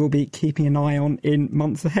something we'll be keeping an eye on in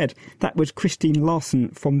months ahead. That was Christine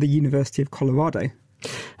Larson from the University of Colorado.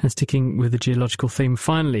 And sticking with the geological theme,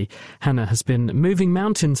 finally, Hannah has been moving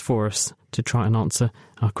mountains for us to try and answer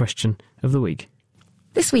our question of the week.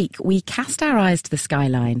 This week, we cast our eyes to the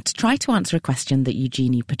skyline to try to answer a question that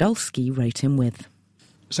Eugenie Podolsky wrote in with.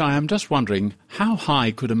 So I am just wondering, how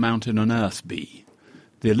high could a mountain on Earth be?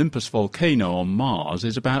 The Olympus volcano on Mars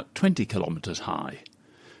is about 20 kilometres high.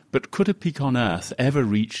 But could a peak on Earth ever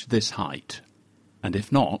reach this height? And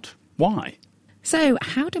if not, why? So,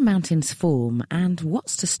 how do mountains form, and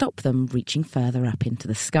what's to stop them reaching further up into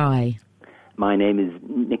the sky? My name is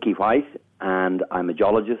Nicky White, and I'm a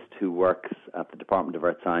geologist who works at the Department of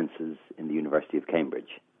Earth Sciences in the University of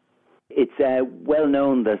Cambridge. It's well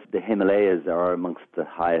known that the Himalayas are amongst the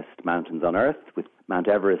highest mountains on Earth, with Mount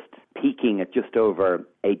Everest peaking at just over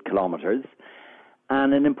 8 kilometres.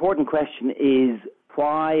 And an important question is,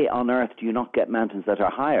 why on Earth do you not get mountains that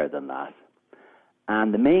are higher than that?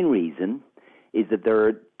 And the main reason is that there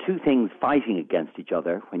are two things fighting against each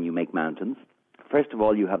other when you make mountains. First of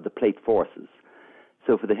all, you have the plate forces.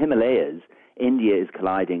 So for the Himalayas, India is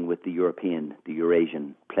colliding with the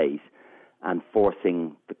Eurasian plate and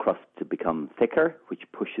forcing the crust to become thicker, which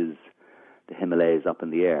pushes the Himalayas up in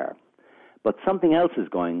the air. But something else is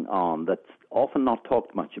going on that's often not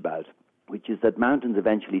talked much about, which is that mountains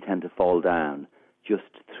eventually tend to fall down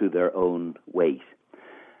just through their own weight.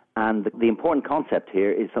 And the important concept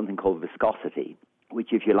here is something called viscosity,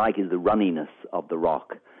 which, if you like, is the runniness of the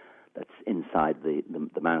rock that's inside the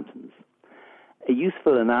mountains. A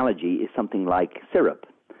useful analogy is something like syrup.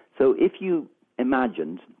 So if you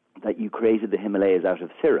imagined that you created the Himalayas out of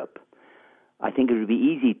syrup, I think it would be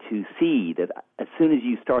easy to see that as soon as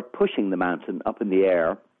you start pushing the mountain up in the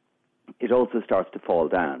air, it also starts to fall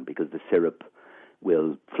down because the syrup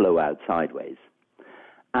will flow out sideways.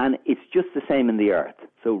 And it's just the same in the earth.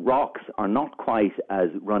 So rocks are not quite as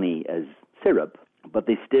runny as syrup, but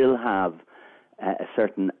they still have a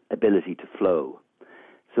certain ability to flow.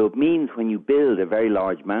 So it means when you build a very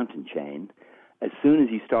large mountain chain, as soon as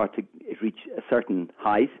you start to reach a certain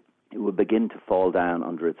height, it will begin to fall down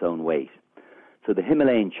under its own weight. So the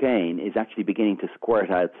Himalayan chain is actually beginning to squirt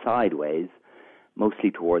out sideways, mostly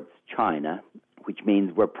towards China, which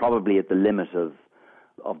means we're probably at the limit of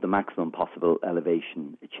the maximum possible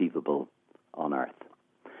elevation achievable on Earth.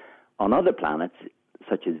 On other planets,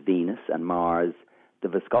 such as Venus and Mars, the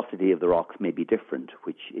viscosity of the rocks may be different,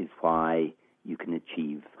 which is why you can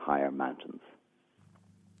achieve higher mountains.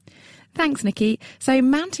 Thanks, Nikki. So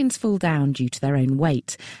mountains fall down due to their own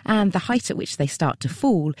weight, and the height at which they start to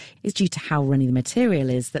fall is due to how runny the material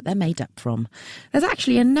is that they're made up from. There's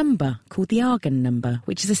actually a number called the Argon number,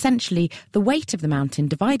 which is essentially the weight of the mountain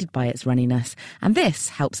divided by its runniness, and this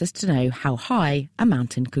helps us to know how high a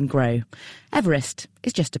mountain can grow. Everest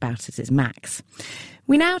is just about at its max.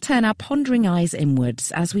 We now turn our pondering eyes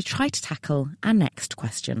inwards as we try to tackle our next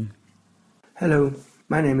question. Hello,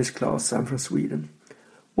 my name is Klaus, I'm from Sweden.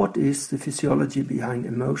 What is the physiology behind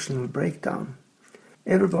emotional breakdown?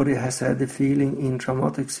 Everybody has had the feeling in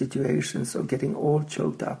traumatic situations of getting all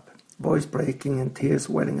choked up, voice breaking and tears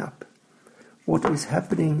welling up. What is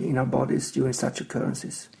happening in our bodies during such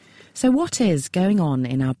occurrences? So what is going on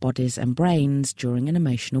in our bodies and brains during an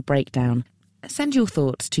emotional breakdown? Send your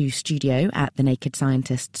thoughts to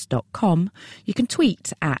studio@nakedscientists.com. You can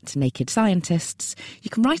tweet @nakedscientists.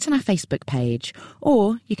 You can write on our Facebook page,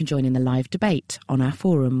 or you can join in the live debate on our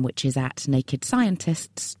forum, which is at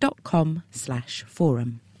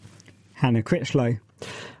nakedscientists.com/forum. Hannah Critchlow.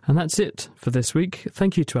 And that's it for this week.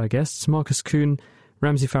 Thank you to our guests, Marcus Kuhn,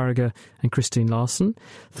 Ramsey Farragher and Christine Larson.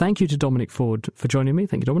 Thank you to Dominic Ford for joining me.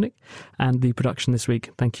 Thank you, Dominic. And the production this week,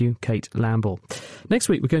 thank you, Kate Lamble. Next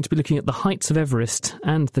week, we're going to be looking at the heights of Everest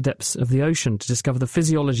and the depths of the ocean to discover the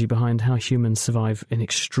physiology behind how humans survive in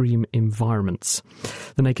extreme environments.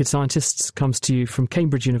 The Naked Scientists comes to you from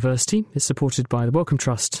Cambridge University. It's supported by the Wellcome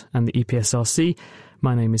Trust and the EPSRC.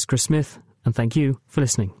 My name is Chris Smith, and thank you for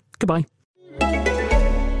listening. Goodbye.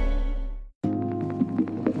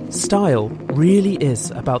 Style really is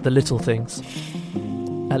about the little things.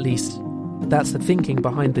 At least, that's the thinking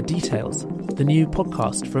behind The Details, the new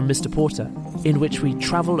podcast from Mr. Porter, in which we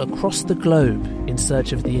travel across the globe in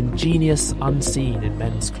search of the ingenious unseen in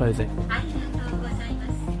men's clothing.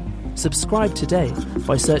 Subscribe today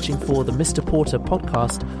by searching for the Mr. Porter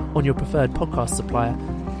podcast on your preferred podcast supplier,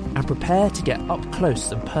 and prepare to get up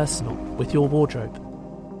close and personal with your wardrobe.